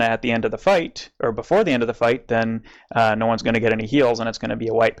enough mana at the end of the fight, or before the end of the fight, then no one's going to get any heals and it's going to be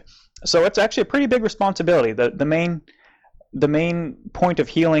a wipe. So it's actually a pretty big responsibility. The main point of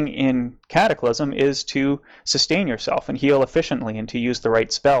healing in Cataclysm is to sustain yourself and heal efficiently and to use the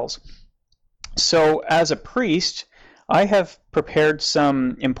right spells. So as a priest, I have prepared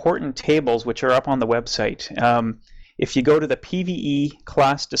some important tables which are up on the website. If you go to the PvE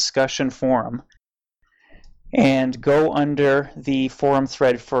class discussion forum and go under the forum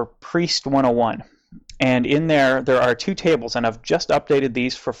thread for Priest 101, and in there are 2 tables, and I've just updated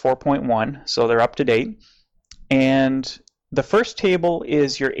these for 4.1, so they're up to date. And the first table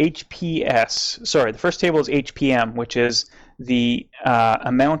is your HPS. Sorry, the first table is HPM, which is the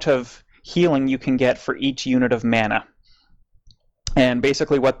amount of healing you can get for each unit of mana. And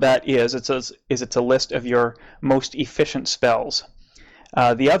basically what that is, it's a list of your most efficient spells.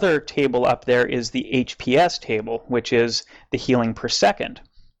 The other table up there is the HPS table, which is the healing per second.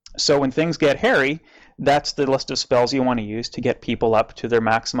 So when things get hairy, that's the list of spells you want to use to get people up to their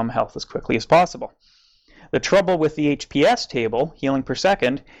maximum health as quickly as possible. The trouble with the HPS table, healing per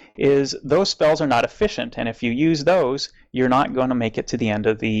second, is those spells are not efficient, and if you use those, you're not going to make it to the end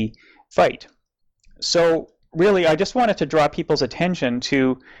of the fight. So really, I just wanted to draw people's attention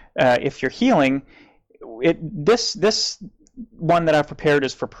to if you're healing, this one that I've prepared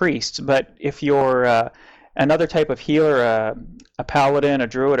is for priests, but if you're another type of healer, a paladin, a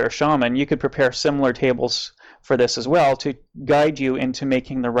druid, or a shaman, you could prepare similar tables for this as well to guide you into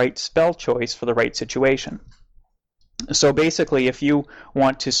making the right spell choice for the right situation. So basically, if you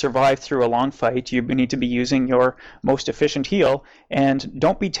want to survive through a long fight, you need to be using your most efficient heal, and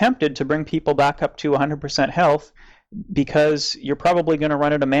don't be tempted to bring people back up to 100% health, because you're probably going to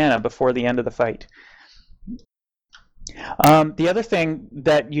run out of mana before the end of the fight. The other thing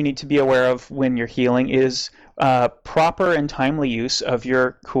that you need to be aware of when you're healing is proper and timely use of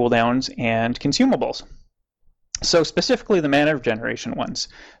your cooldowns and consumables. So specifically the mana regeneration ones.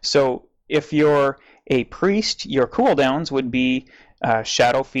 So if you're a priest, your cooldowns would be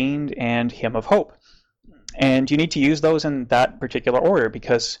Shadow Fiend and Hymn of Hope. And you need to use those in that particular order,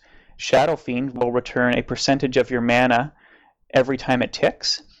 because Shadow Fiend will return a percentage of your mana every time it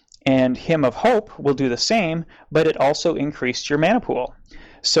ticks, and Hymn of Hope will do the same, but it also increased your mana pool.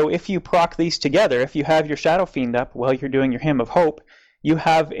 So if you proc these together, if you have your Shadow Fiend up while you're doing your Hymn of Hope, you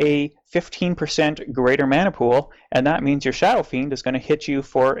have a 15% greater mana pool, and that means your Shadow Fiend is going to hit you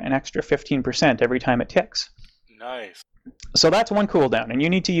for an extra 15% every time it ticks. Nice. So that's one cooldown, and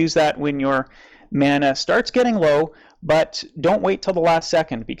you need to use that when your mana starts getting low, but don't wait till the last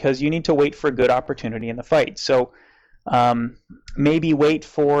second, because you need to wait for a good opportunity in the fight. So maybe wait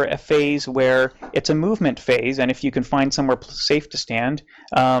for a phase where it's a movement phase, and if you can find somewhere safe to stand,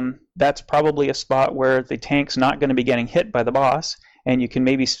 that's probably a spot where the tank's not going to be getting hit by the boss, and you can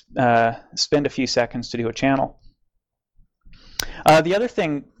maybe spend a few seconds to do a channel. The other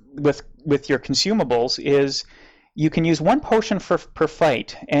thing with your consumables is you can use one potion per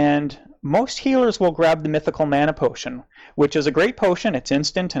fight, and most healers will grab the Mythical Mana Potion, which is a great potion. It's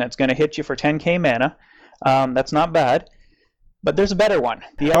instant, and it's going to hit you for 10k mana. That's not bad, but there's a better one.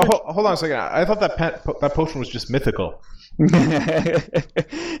 Hold on a second. I thought that potion was just mythical.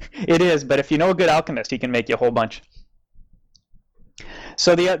 It is, but if you know a good alchemist, he can make you a whole bunch.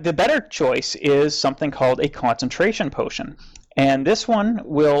 So the better choice is something called a concentration potion, and this one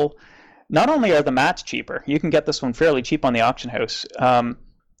will, not only are the mats cheaper, you can get this one fairly cheap on the auction house,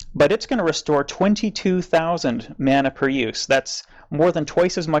 but it's going to restore 22,000 mana per use. That's more than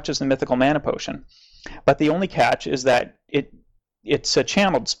twice as much as the Mythical Mana Potion. But the only catch is that it's a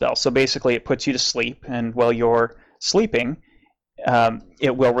channeled spell, so basically it puts you to sleep, and while you're sleeping,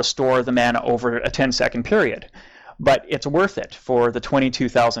 it will restore the mana over a 10-second period. But it's worth it for the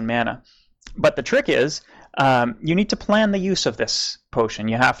 22,000 mana. But the trick is, you need to plan the use of this potion.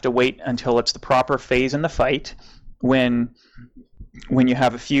 You have to wait until it's the proper phase in the fight, when you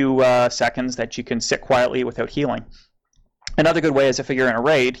have a few seconds that you can sit quietly without healing. Another good way is if you're in a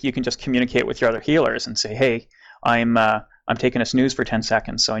raid, you can just communicate with your other healers and say, hey, I'm taking a snooze for 10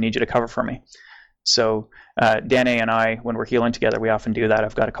 seconds, so I need you to cover for me. So Danae and I, when we're healing together, we often do that.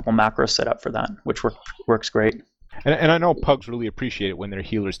 I've got a couple macros set up for that, which works great. And I know pugs really appreciate it when their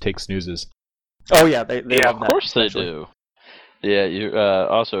healers take snoozes. Oh yeah, they love that. Of course they do. Yeah, you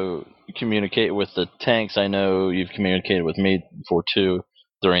also communicate with the tanks. I know you've communicated with me before too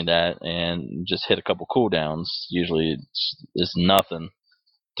during that, and just hit a couple cooldowns. Usually it's nothing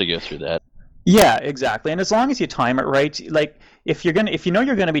to go through that. Yeah, exactly. And as long as you time it right, like if you know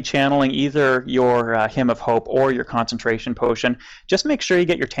you're gonna be channeling either your Hymn of Hope or your concentration potion, just make sure you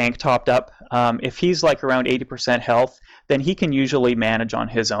get your tank topped up. If he's like around 80% health, then he can usually manage on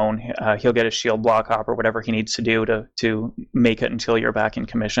his own. He'll get a shield block up or whatever he needs to do to make it until you're back in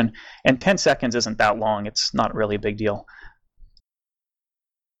commission. And 10 seconds isn't that long. It's not really a big deal.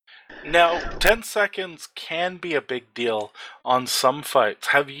 Now, 10 seconds can be a big deal on some fights.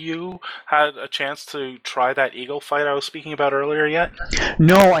 Have you had a chance to try that eagle fight I was speaking about earlier yet?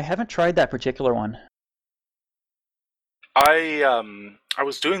 No, I haven't tried that particular one. I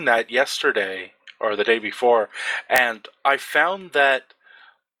was doing that yesterday, or the day before, and I found that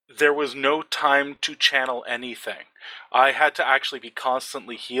there was no time to channel anything. I had to actually be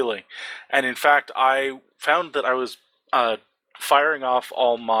constantly healing. And in fact, I found that I was firing off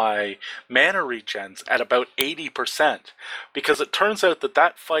all my mana regens at about 80%, because it turns out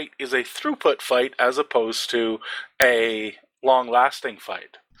that fight is a throughput fight as opposed to a long-lasting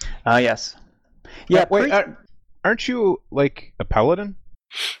fight. Yes. Yeah. Wait, aren't you like a paladin?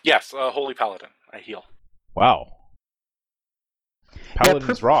 Yes, a holy paladin. I heal. Wow.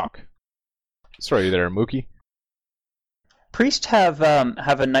 Paladins rock. Sorry there, Mookie. Priests have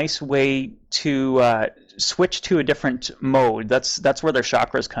a nice way to switch to a different mode. That's where their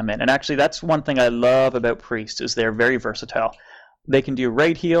chakras come in. And actually, that's one thing I love about priests is they're very versatile. They can do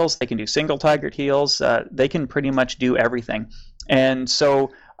raid heals. They can do single target heals. They can pretty much do everything. And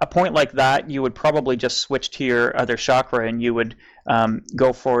so a point like that, you would probably just switch to your other chakra, and you would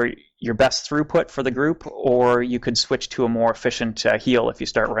go for your best throughput for the group, or you could switch to a more efficient heal if you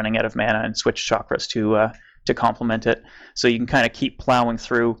start running out of mana and switch chakras to complement it. So you can kind of keep plowing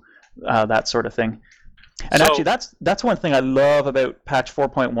through that sort of thing. And actually, that's one thing I love about patch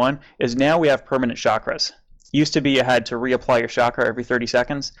 4.1 is now we have permanent chakras. Used to be you had to reapply your chakra every 30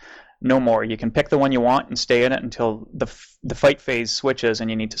 seconds. No more. You can pick the one you want and stay in it until the fight phase switches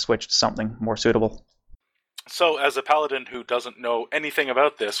and you need to switch to something more suitable. So, as a paladin who doesn't know anything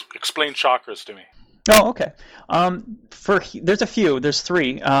about this, explain chakras to me. Oh, okay. There's a few. There's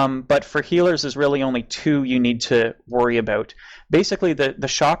 3. But for healers, there's really only 2 you need to worry about. Basically, the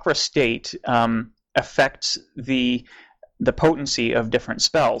chakra state affects the potency of different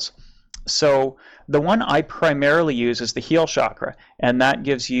spells. So the one I primarily use is the heal chakra, and that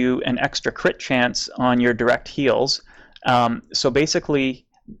gives you an extra crit chance on your direct heals. So basically,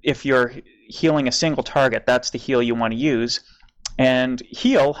 if you're healing a single target, that's the heal you want to use. And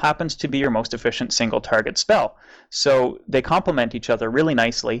heal happens to be your most efficient single target spell. So they complement each other really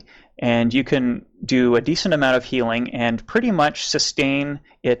nicely, and you can do a decent amount of healing and pretty much sustain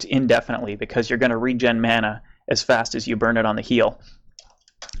it indefinitely because you're going to regen mana as fast as you burn it on the heal.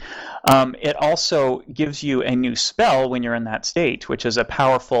 It also gives you a new spell when you're in that state, which is a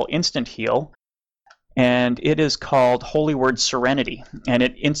powerful instant heal, and it is called Holy Word Serenity, and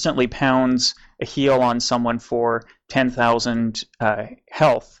it instantly pounds a heal on someone for 10,000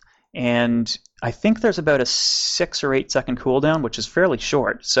 health, and I think there's about a 6 or 8 second cooldown, which is fairly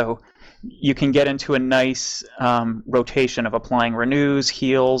short, so you can get into a nice rotation of applying renews,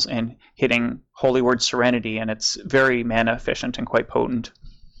 heals, and hitting Holy Word Serenity, and it's very mana efficient and quite potent.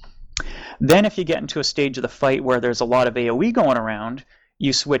 Then if you get into a stage of the fight where there's a lot of AoE going around,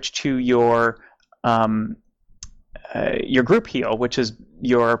 you switch to your group heal, which is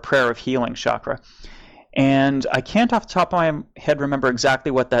your Prayer of Healing chakra. And I can't off the top of my head remember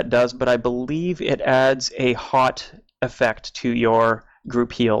exactly what that does, but I believe it adds a hot effect to your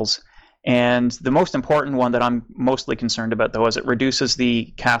group heals. And the most important one that I'm mostly concerned about, though, is it reduces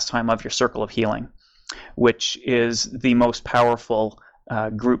the cast time of your Circle of Healing, which is the most powerful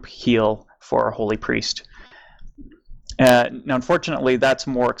group heal for a Holy Priest. Now, unfortunately, that's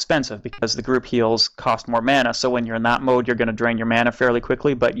more expensive because the group heals cost more mana. So when you're in that mode, you're going to drain your mana fairly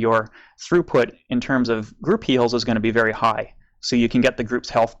quickly, but your throughput in terms of group heals is going to be very high. So you can get the group's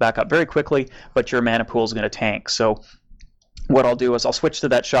health back up very quickly, but your mana pool is going to tank. So what I'll do is I'll switch to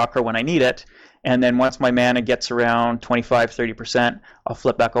that chakra when I need it, and then once my mana gets around 25-30%, I'll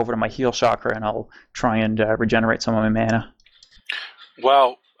flip back over to my heal chakra and I'll try and regenerate some of my mana.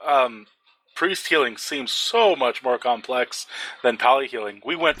 Wow. Priest healing seems so much more complex than Pally healing.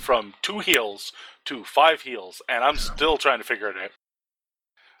 We went from 2 heals to 5 heals, and I'm still trying to figure it out.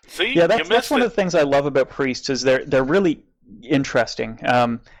 See, yeah, that's one of the things I love about priests is they're really interesting.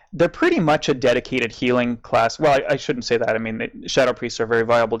 They're pretty much a dedicated healing class. Well, I shouldn't say that. I mean, Shadow Priests are very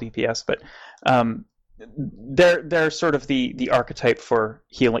viable DPS, but they're sort of the archetype for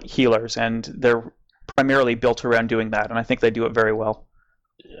healers, and they're primarily built around doing that, and I think they do it very well.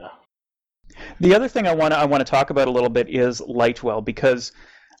 Yeah. The other thing I want to talk about a little bit is Lightwell, because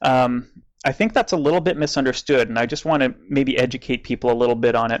I think that's a little bit misunderstood, and I just want to maybe educate people a little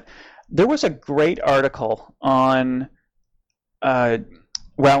bit on it. There was a great article on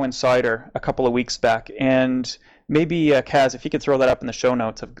WoW Insider a couple of weeks back, and maybe Kaz, if you could throw that up in the show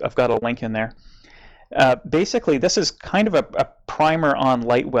notes, I've got a link in there. Basically, this is kind of a primer on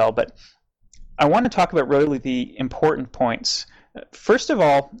Lightwell, but I want to talk about really the important points. First of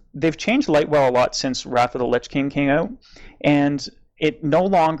all, they've changed Lightwell a lot since Wrath of the Lich King came out, and it no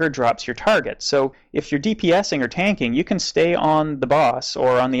longer drops your target. So if you're DPSing or tanking, you can stay on the boss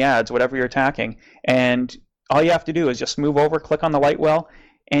or on the ads, whatever you're attacking, and all you have to do is just move over, click on the Lightwell,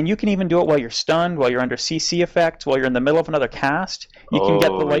 and you can even do it while you're stunned, while you're under CC effect, while you're in the middle of another cast. You can get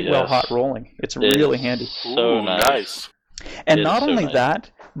the Lightwell hot rolling. It's really handy. So nice. And not only that,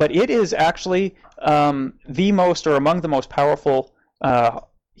 but it is actually the most or among the most powerful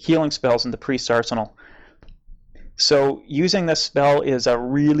healing spells in the priest's arsenal. So using this spell is a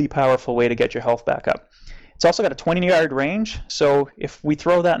really powerful way to get your health back up. It's also got a 20-yard range, so if we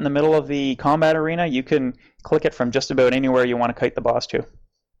throw that in the middle of the combat arena, you can click it from just about anywhere you want to kite the boss to.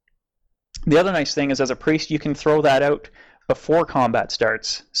 The other nice thing is, as a priest, you can throw that out before combat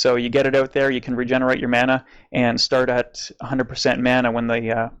starts. So you get it out there, you can regenerate your mana and start at 100% mana when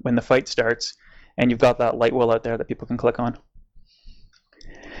the fight starts, and you've got that Lightwell out there that people can click on.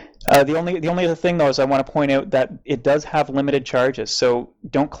 The only other thing, though, is I want to point out that it does have limited charges, so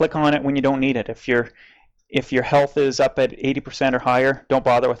don't click on it when you don't need it. If your health is up at 80% or higher, don't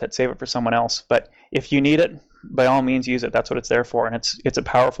bother with it. Save it for someone else. But if you need it, by all means use it. That's what it's there for, and it's a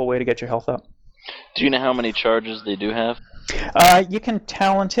powerful way to get your health up. Do you know how many charges they do have? You can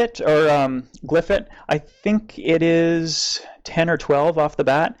talent it or glyph it. I think it is 10 or 12 off the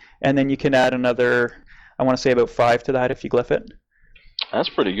bat, and then you can add another, I want to say about 5 to that if you glyph it. That's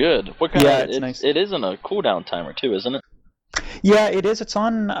pretty good. What kind Yeah, of, it's nice. It isn't a cooldown timer too, isn't it? Yeah, it is. It's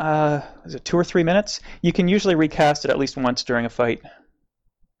on, is it 2 or 3 minutes? You can usually recast it at least once during a fight.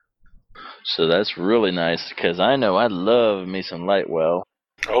 So that's really nice, because I know I love me some Lightwell.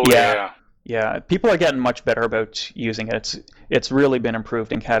 Oh, Yeah. yeah. Yeah, people are getting much better about using it. It's really been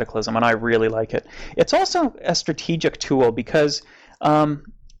improved in Cataclysm, and I really like it. It's also a strategic tool because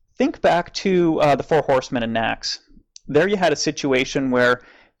think back to the Four Horsemen and Naxx. There you had a situation where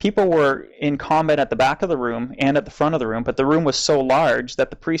people were in combat at the back of the room and at the front of the room, but the room was so large that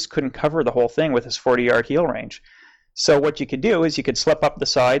the priest couldn't cover the whole thing with his 40-yard heal range. So what you could do is you could slip up the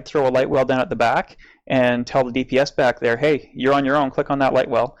side, throw a light well down at the back, and tell the DPS back there, hey, you're on your own, click on that light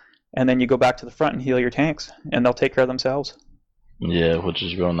well. And then you go back to the front and heal your tanks, and they'll take care of themselves. Yeah, which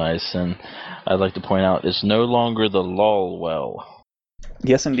is real nice. And I'd like to point out, it's no longer the Lol well.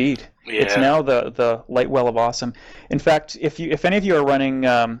 Yes, indeed. Yeah. It's now the light well of awesome. In fact, if any of you are running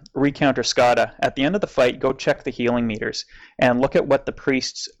Recount or Skada, at the end of the fight, go check the healing meters and look at what the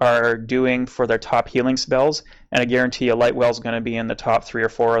priests are doing for their top healing spells. And I guarantee you, light well's going to be in the top 3 or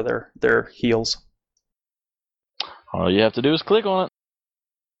 4 of their heals. All you have to do is click on it.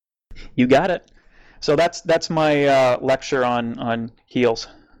 You got it. So that's my lecture on heals.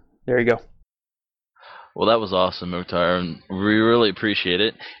 There you go. Well, that was awesome, Mukhtar, and we really appreciate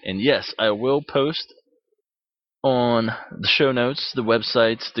it. And yes, I will post on the show notes the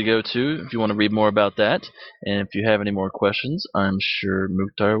websites to go to if you want to read more about that. And if you have any more questions, I'm sure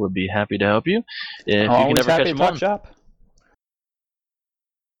Mukhtar would be happy to help you. If Always you can ever happy catch to him talk on. shop.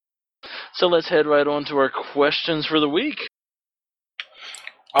 So let's head right on to our questions for the week.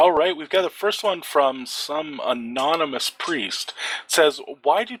 All right, we've got the first one from some anonymous priest. It says,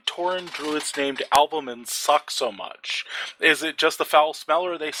 why do Tauren druids named Albumin suck so much? Is it just the foul smell,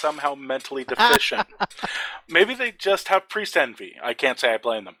 or are they somehow mentally deficient? Maybe they just have priest envy. I can't say I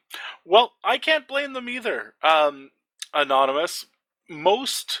blame them. Well, I can't blame them either, anonymous.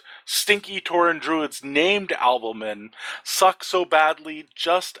 Most stinky Tauren druids named Albumin suck so badly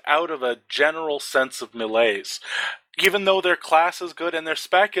just out of a general sense of malaise. Even though their class is good and their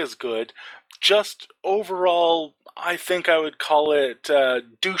spec is good, just overall, I think I would call it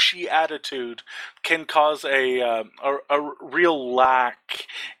douchey attitude can cause a real lack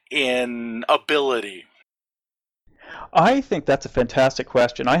in ability. I think that's a fantastic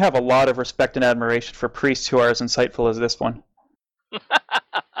question. I have a lot of respect and admiration for priests who are as insightful as this one.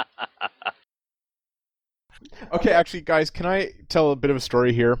 Okay, actually, guys, can I tell a bit of a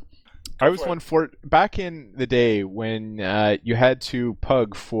story here? I was back in the day when you had to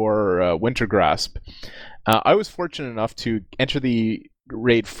pug for Wintergrasp. I was fortunate enough to enter the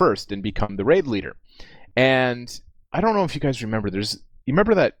raid first and become the raid leader. And I don't know if you guys remember. You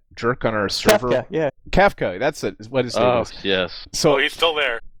remember that jerk on our server? Kafka, yeah. Kafka, that's what his name is. Yes. So, He's still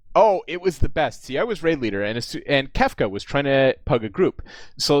there. Oh, it was the best. See, I was raid leader, and Kafka was trying to pug a group.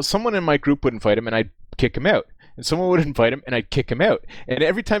 So someone in my group would invite him, and I'd kick him out. And someone would invite him, and I'd kick him out. And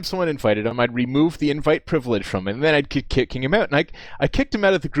every time someone invited him, I'd remove the invite privilege from him, and then I'd keep kicking him out. And I kicked him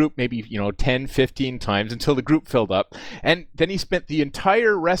out of the group maybe 10, 15 times until the group filled up. And then he spent the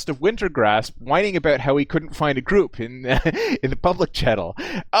entire rest of Wintergrasp whining about how he couldn't find a group in the public channel.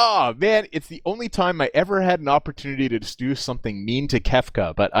 Oh, man, it's the only time I ever had an opportunity to just do something mean to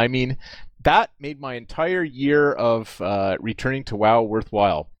Kefka. But, I mean, that made my entire year of returning to WoW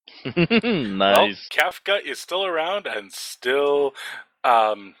worthwhile. Nice. Well, Kafka is still around and still,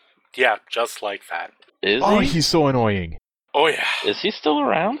 just like that. Is Oh, he? he's so annoying. Oh, yeah. Is he still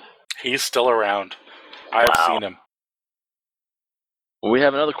around? He's still around. I've seen him. We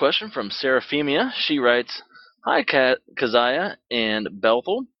have another question from Seraphemia. She writes, hi, Kazaya and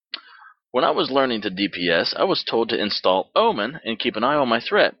Belthel. When I was learning to DPS, I was told to install Omen and keep an eye on my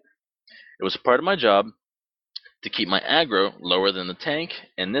threat. It was a part of my job to keep my aggro lower than the tank,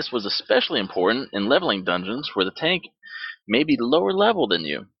 and this was especially important in leveling dungeons where the tank may be lower level than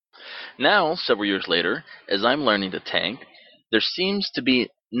you. Now, several years later, as I'm learning to tank, there seems to be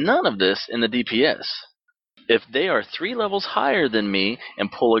none of this in the DPS. If they are 3 levels higher than me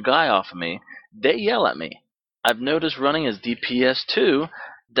and pull a guy off of me, they yell at me. I've noticed running as DPS too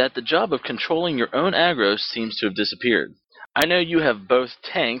that the job of controlling your own aggro seems to have disappeared. I know you have both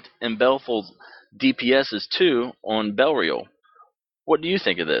tanked and Belthel's DPSs too on Belriel. What do you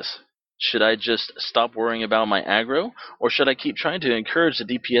think of this? Should I just stop worrying about my aggro, or should I keep trying to encourage the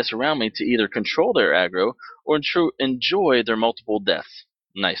DPS around me to either control their aggro or enjoy their multiple deaths?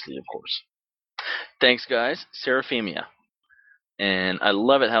 Nicely, of course. Thanks, guys. Seraphemia. And I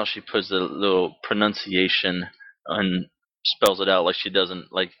love it how she puts the little pronunciation and spells it out like she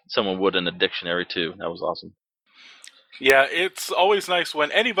doesn't, like someone would in a dictionary too. That was awesome. Yeah, it's always nice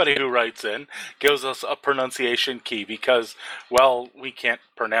when anybody who writes in gives us a pronunciation key because, well, we can't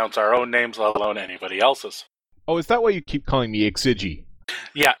pronounce our own names, let alone anybody else's. Oh, is that why you keep calling me Exigi?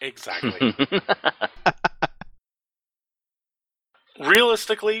 Yeah, exactly.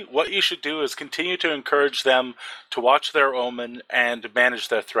 Realistically, what you should do is continue to encourage them to watch their omen and manage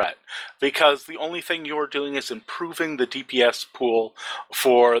their threat, because the only thing you're doing is improving the DPS pool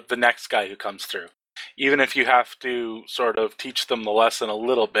for the next guy who comes through. Even if you have to sort of teach them the lesson a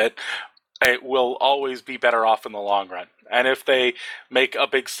little bit, it will always be better off in the long run. And if they make a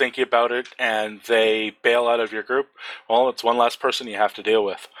big stinky about it and they bail out of your group, well, it's one less person you have to deal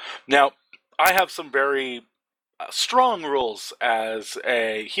with. Now, I have some very strong rules as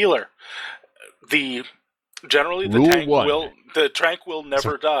a healer. Generally, the tank will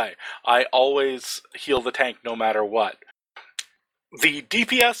never die. I always heal the tank no matter what. The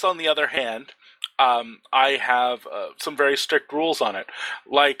DPS, on the other hand, I have some very strict rules on it.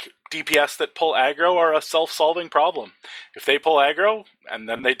 Like, DPS that pull aggro are a self-solving problem. If they pull aggro and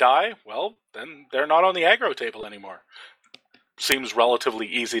then they die, well, then they're not on the aggro table anymore. Seems relatively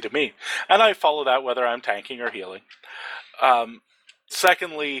easy to me. And I follow that whether I'm tanking or healing.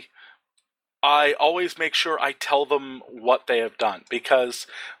 Secondly, I always make sure I tell them what they have done, because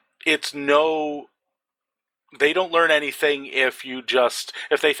they don't learn anything if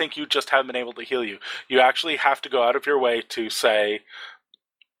they think you just haven't been able to heal you. You actually have to go out of your way to say,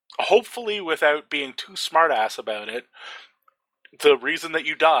 hopefully without being too smart-ass about it, the reason that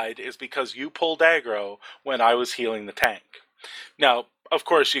you died is because you pulled aggro when I was healing the tank. Now, of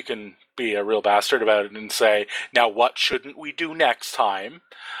course, you can be a real bastard about it and say, now what shouldn't we do next time?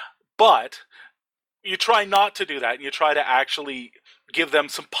 But you try not to do that, and you try to actually give them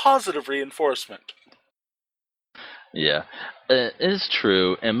some positive reinforcement. Yeah, it is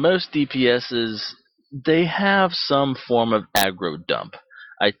true, and most DPSs, they have some form of aggro dump.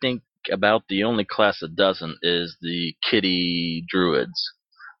 I think about the only class that doesn't is the kitty druids.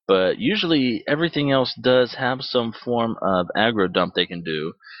 But usually everything else does have some form of aggro dump they can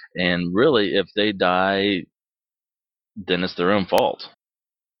do, and really if they die, then it's their own fault.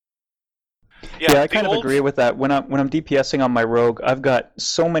 Yeah, I kind of agree with that. When I'm DPSing on my rogue, I've got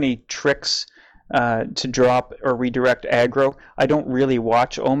so many tricks to drop or redirect aggro. I don't really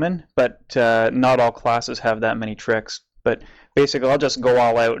watch Omen, but not all classes have that many tricks. But basically, I'll just go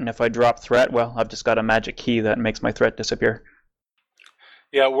all out, and if I drop threat, well, I've just got a magic key that makes my threat disappear.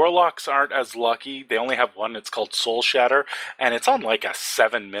 Yeah, Warlocks aren't as lucky. They only have one. It's called Soul Shatter, and it's on like a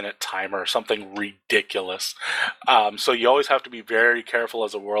 7-minute timer or something ridiculous. So you always have to be very careful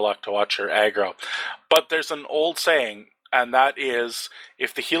as a Warlock to watch your aggro. But there's an old saying, and that is,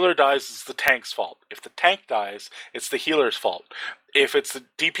 if the healer dies, it's the tank's fault. If the tank dies, it's the healer's fault. If it's the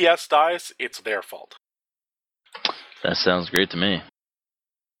DPS dies, it's their fault. That sounds great to me.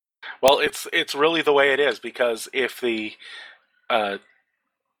 Well, it's really the way it is, because if the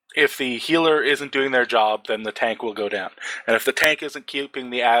healer isn't doing their job, then the tank will go down. And if the tank isn't keeping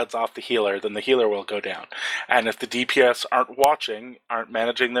the ads off the healer, then the healer will go down. And if the DPS aren't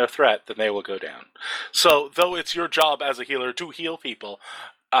managing their threat, then they will go down. So, though it's your job as a healer to heal people,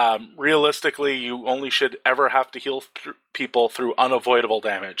 realistically, you only should ever have to heal people through unavoidable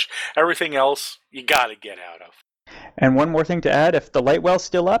damage. Everything else, you gotta get out of. And one more thing to add, if the light well's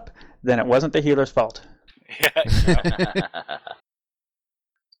still up, then it wasn't the healer's fault. Yeah.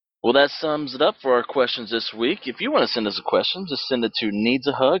 Well, that sums it up for our questions this week. If you want to send us a question, just send it to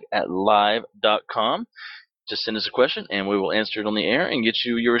needsahug@live.com. Just send us a question, and we will answer it on the air and get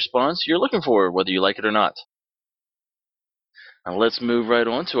you your response you're looking for, whether you like it or not. Now let's move right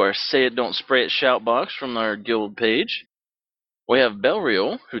on to our Say It Don't Spray It shout box from our guild page. We have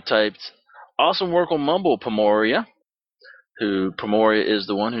Belriel, who typed, "Awesome work on Mumble, Pomoria." Pomoria is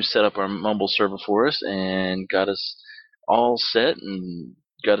the one who set up our Mumble server for us and got us all set and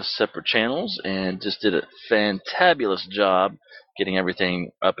got us separate channels and just did a fantabulous job getting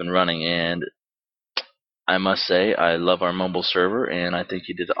everything up and running. And I must say, I love our Mumble server, and I think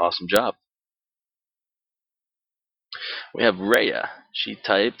he did an awesome job. We have Rhea. She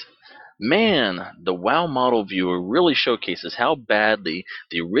typed, "Man, the WoW model viewer really showcases how badly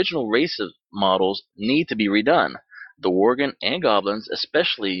the original race of models need to be redone. The Worgen and Goblins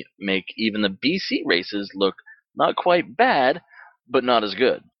especially make even the BC races look not quite bad, but not as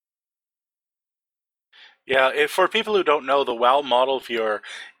good. Yeah, for people who don't know, the WoW Model Viewer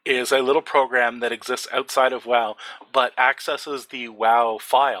is a little program that exists outside of WoW, but accesses the WoW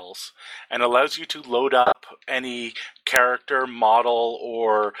files and allows you to load up any character, model,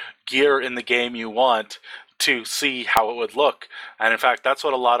 or gear in the game you want to see how it would look. And in fact, that's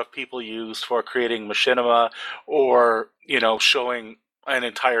what a lot of people use for creating machinima or, showing an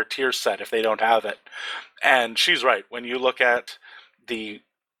entire tier set if they don't have it. And she's right. When you look at the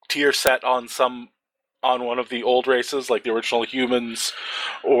tier set on one of the old races, like the original humans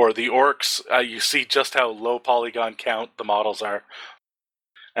or the orcs, you see just how low polygon count the models are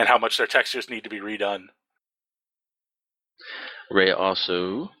and how much their textures need to be redone. Ray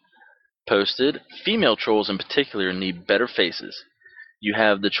also posted, female trolls in particular need better faces. You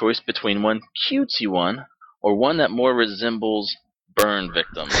have the choice between one cutesy one or one that more resembles burn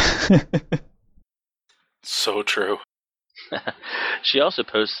victims. So true. She also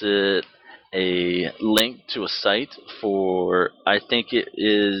posted a link to a site for, I think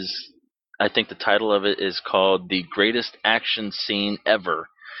the title of it is called The Greatest Action Scene Ever.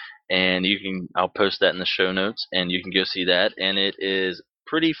 And I'll post that in the show notes, and you can go see that, and it is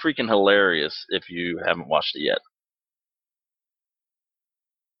pretty freaking hilarious if you haven't watched it yet.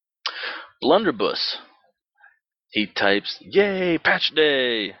 Blunderbuss. He types, "Yay, patch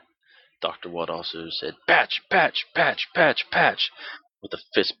day!" Dr. Watt also said, "Patch, patch, patch, patch, patch," with a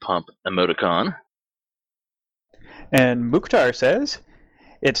fist pump emoticon. And Mukhtar says,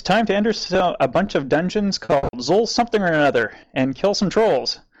 "It's time to enter a bunch of dungeons called Zol something or another and kill some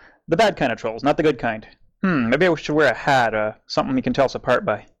trolls. The bad kind of trolls, not the good kind. Maybe I should wear a hat, something you can tell us apart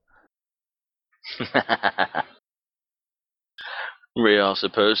by." Ray also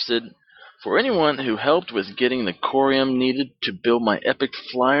posted, "For anyone who helped with getting the corium needed to build my epic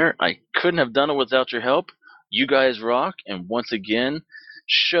flyer, I couldn't have done it without your help. You guys rock, and once again,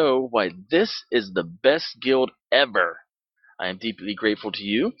 show why this is the best guild ever. I am deeply grateful to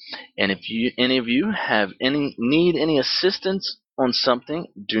you, and if any of you need any assistance on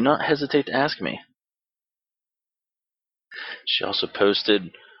something, do not hesitate to ask me." She also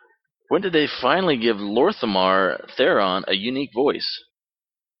posted, "When did they finally give Lorthamar Theron a unique voice?"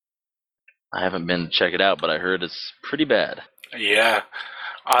 I haven't been to check it out, but I heard it's pretty bad. Yeah.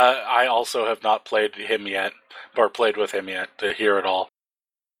 I also have not played him yet, or played with him yet, to hear it all.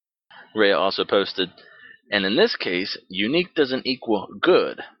 Ray also posted, "And in this case, unique doesn't equal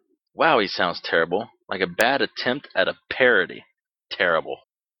good. Wow, he sounds terrible. Like a bad attempt at a parody. Terrible."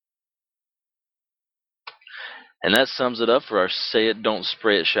 And that sums it up for our Say It, Don't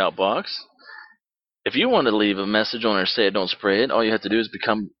Spray It shout box. If you want to leave a message on our Say It, Don't Spray It, all you have to do is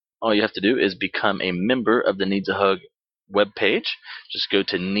become a member of the Needs a Hug webpage. Just go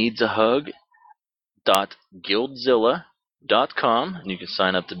to needsahug.guildzilla.com and you can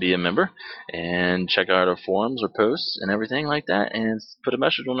sign up to be a member and check out our forums or posts and everything like that, and put a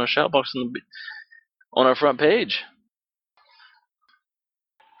message on our shout box on our front page.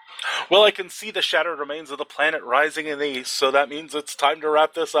 Well, I can see the shattered remains of the planet rising in the east, so that means it's time to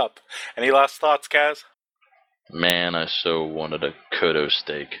wrap this up. Any last thoughts, Kaz? Man, I so wanted a Kodo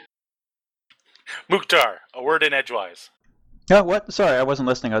steak. Mukhtar, a word in edgewise. Oh, what? Sorry, I wasn't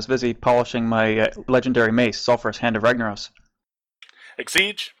listening. I was busy polishing my legendary mace, Sulphurous Hand of Ragnaros.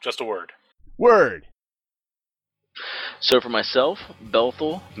 Exige, just a word. Word! So for myself,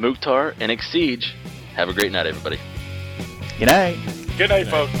 Belthel, Mukhtar, and Exige, have a great night, everybody. Good night. Good night,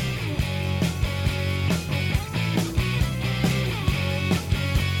 folks.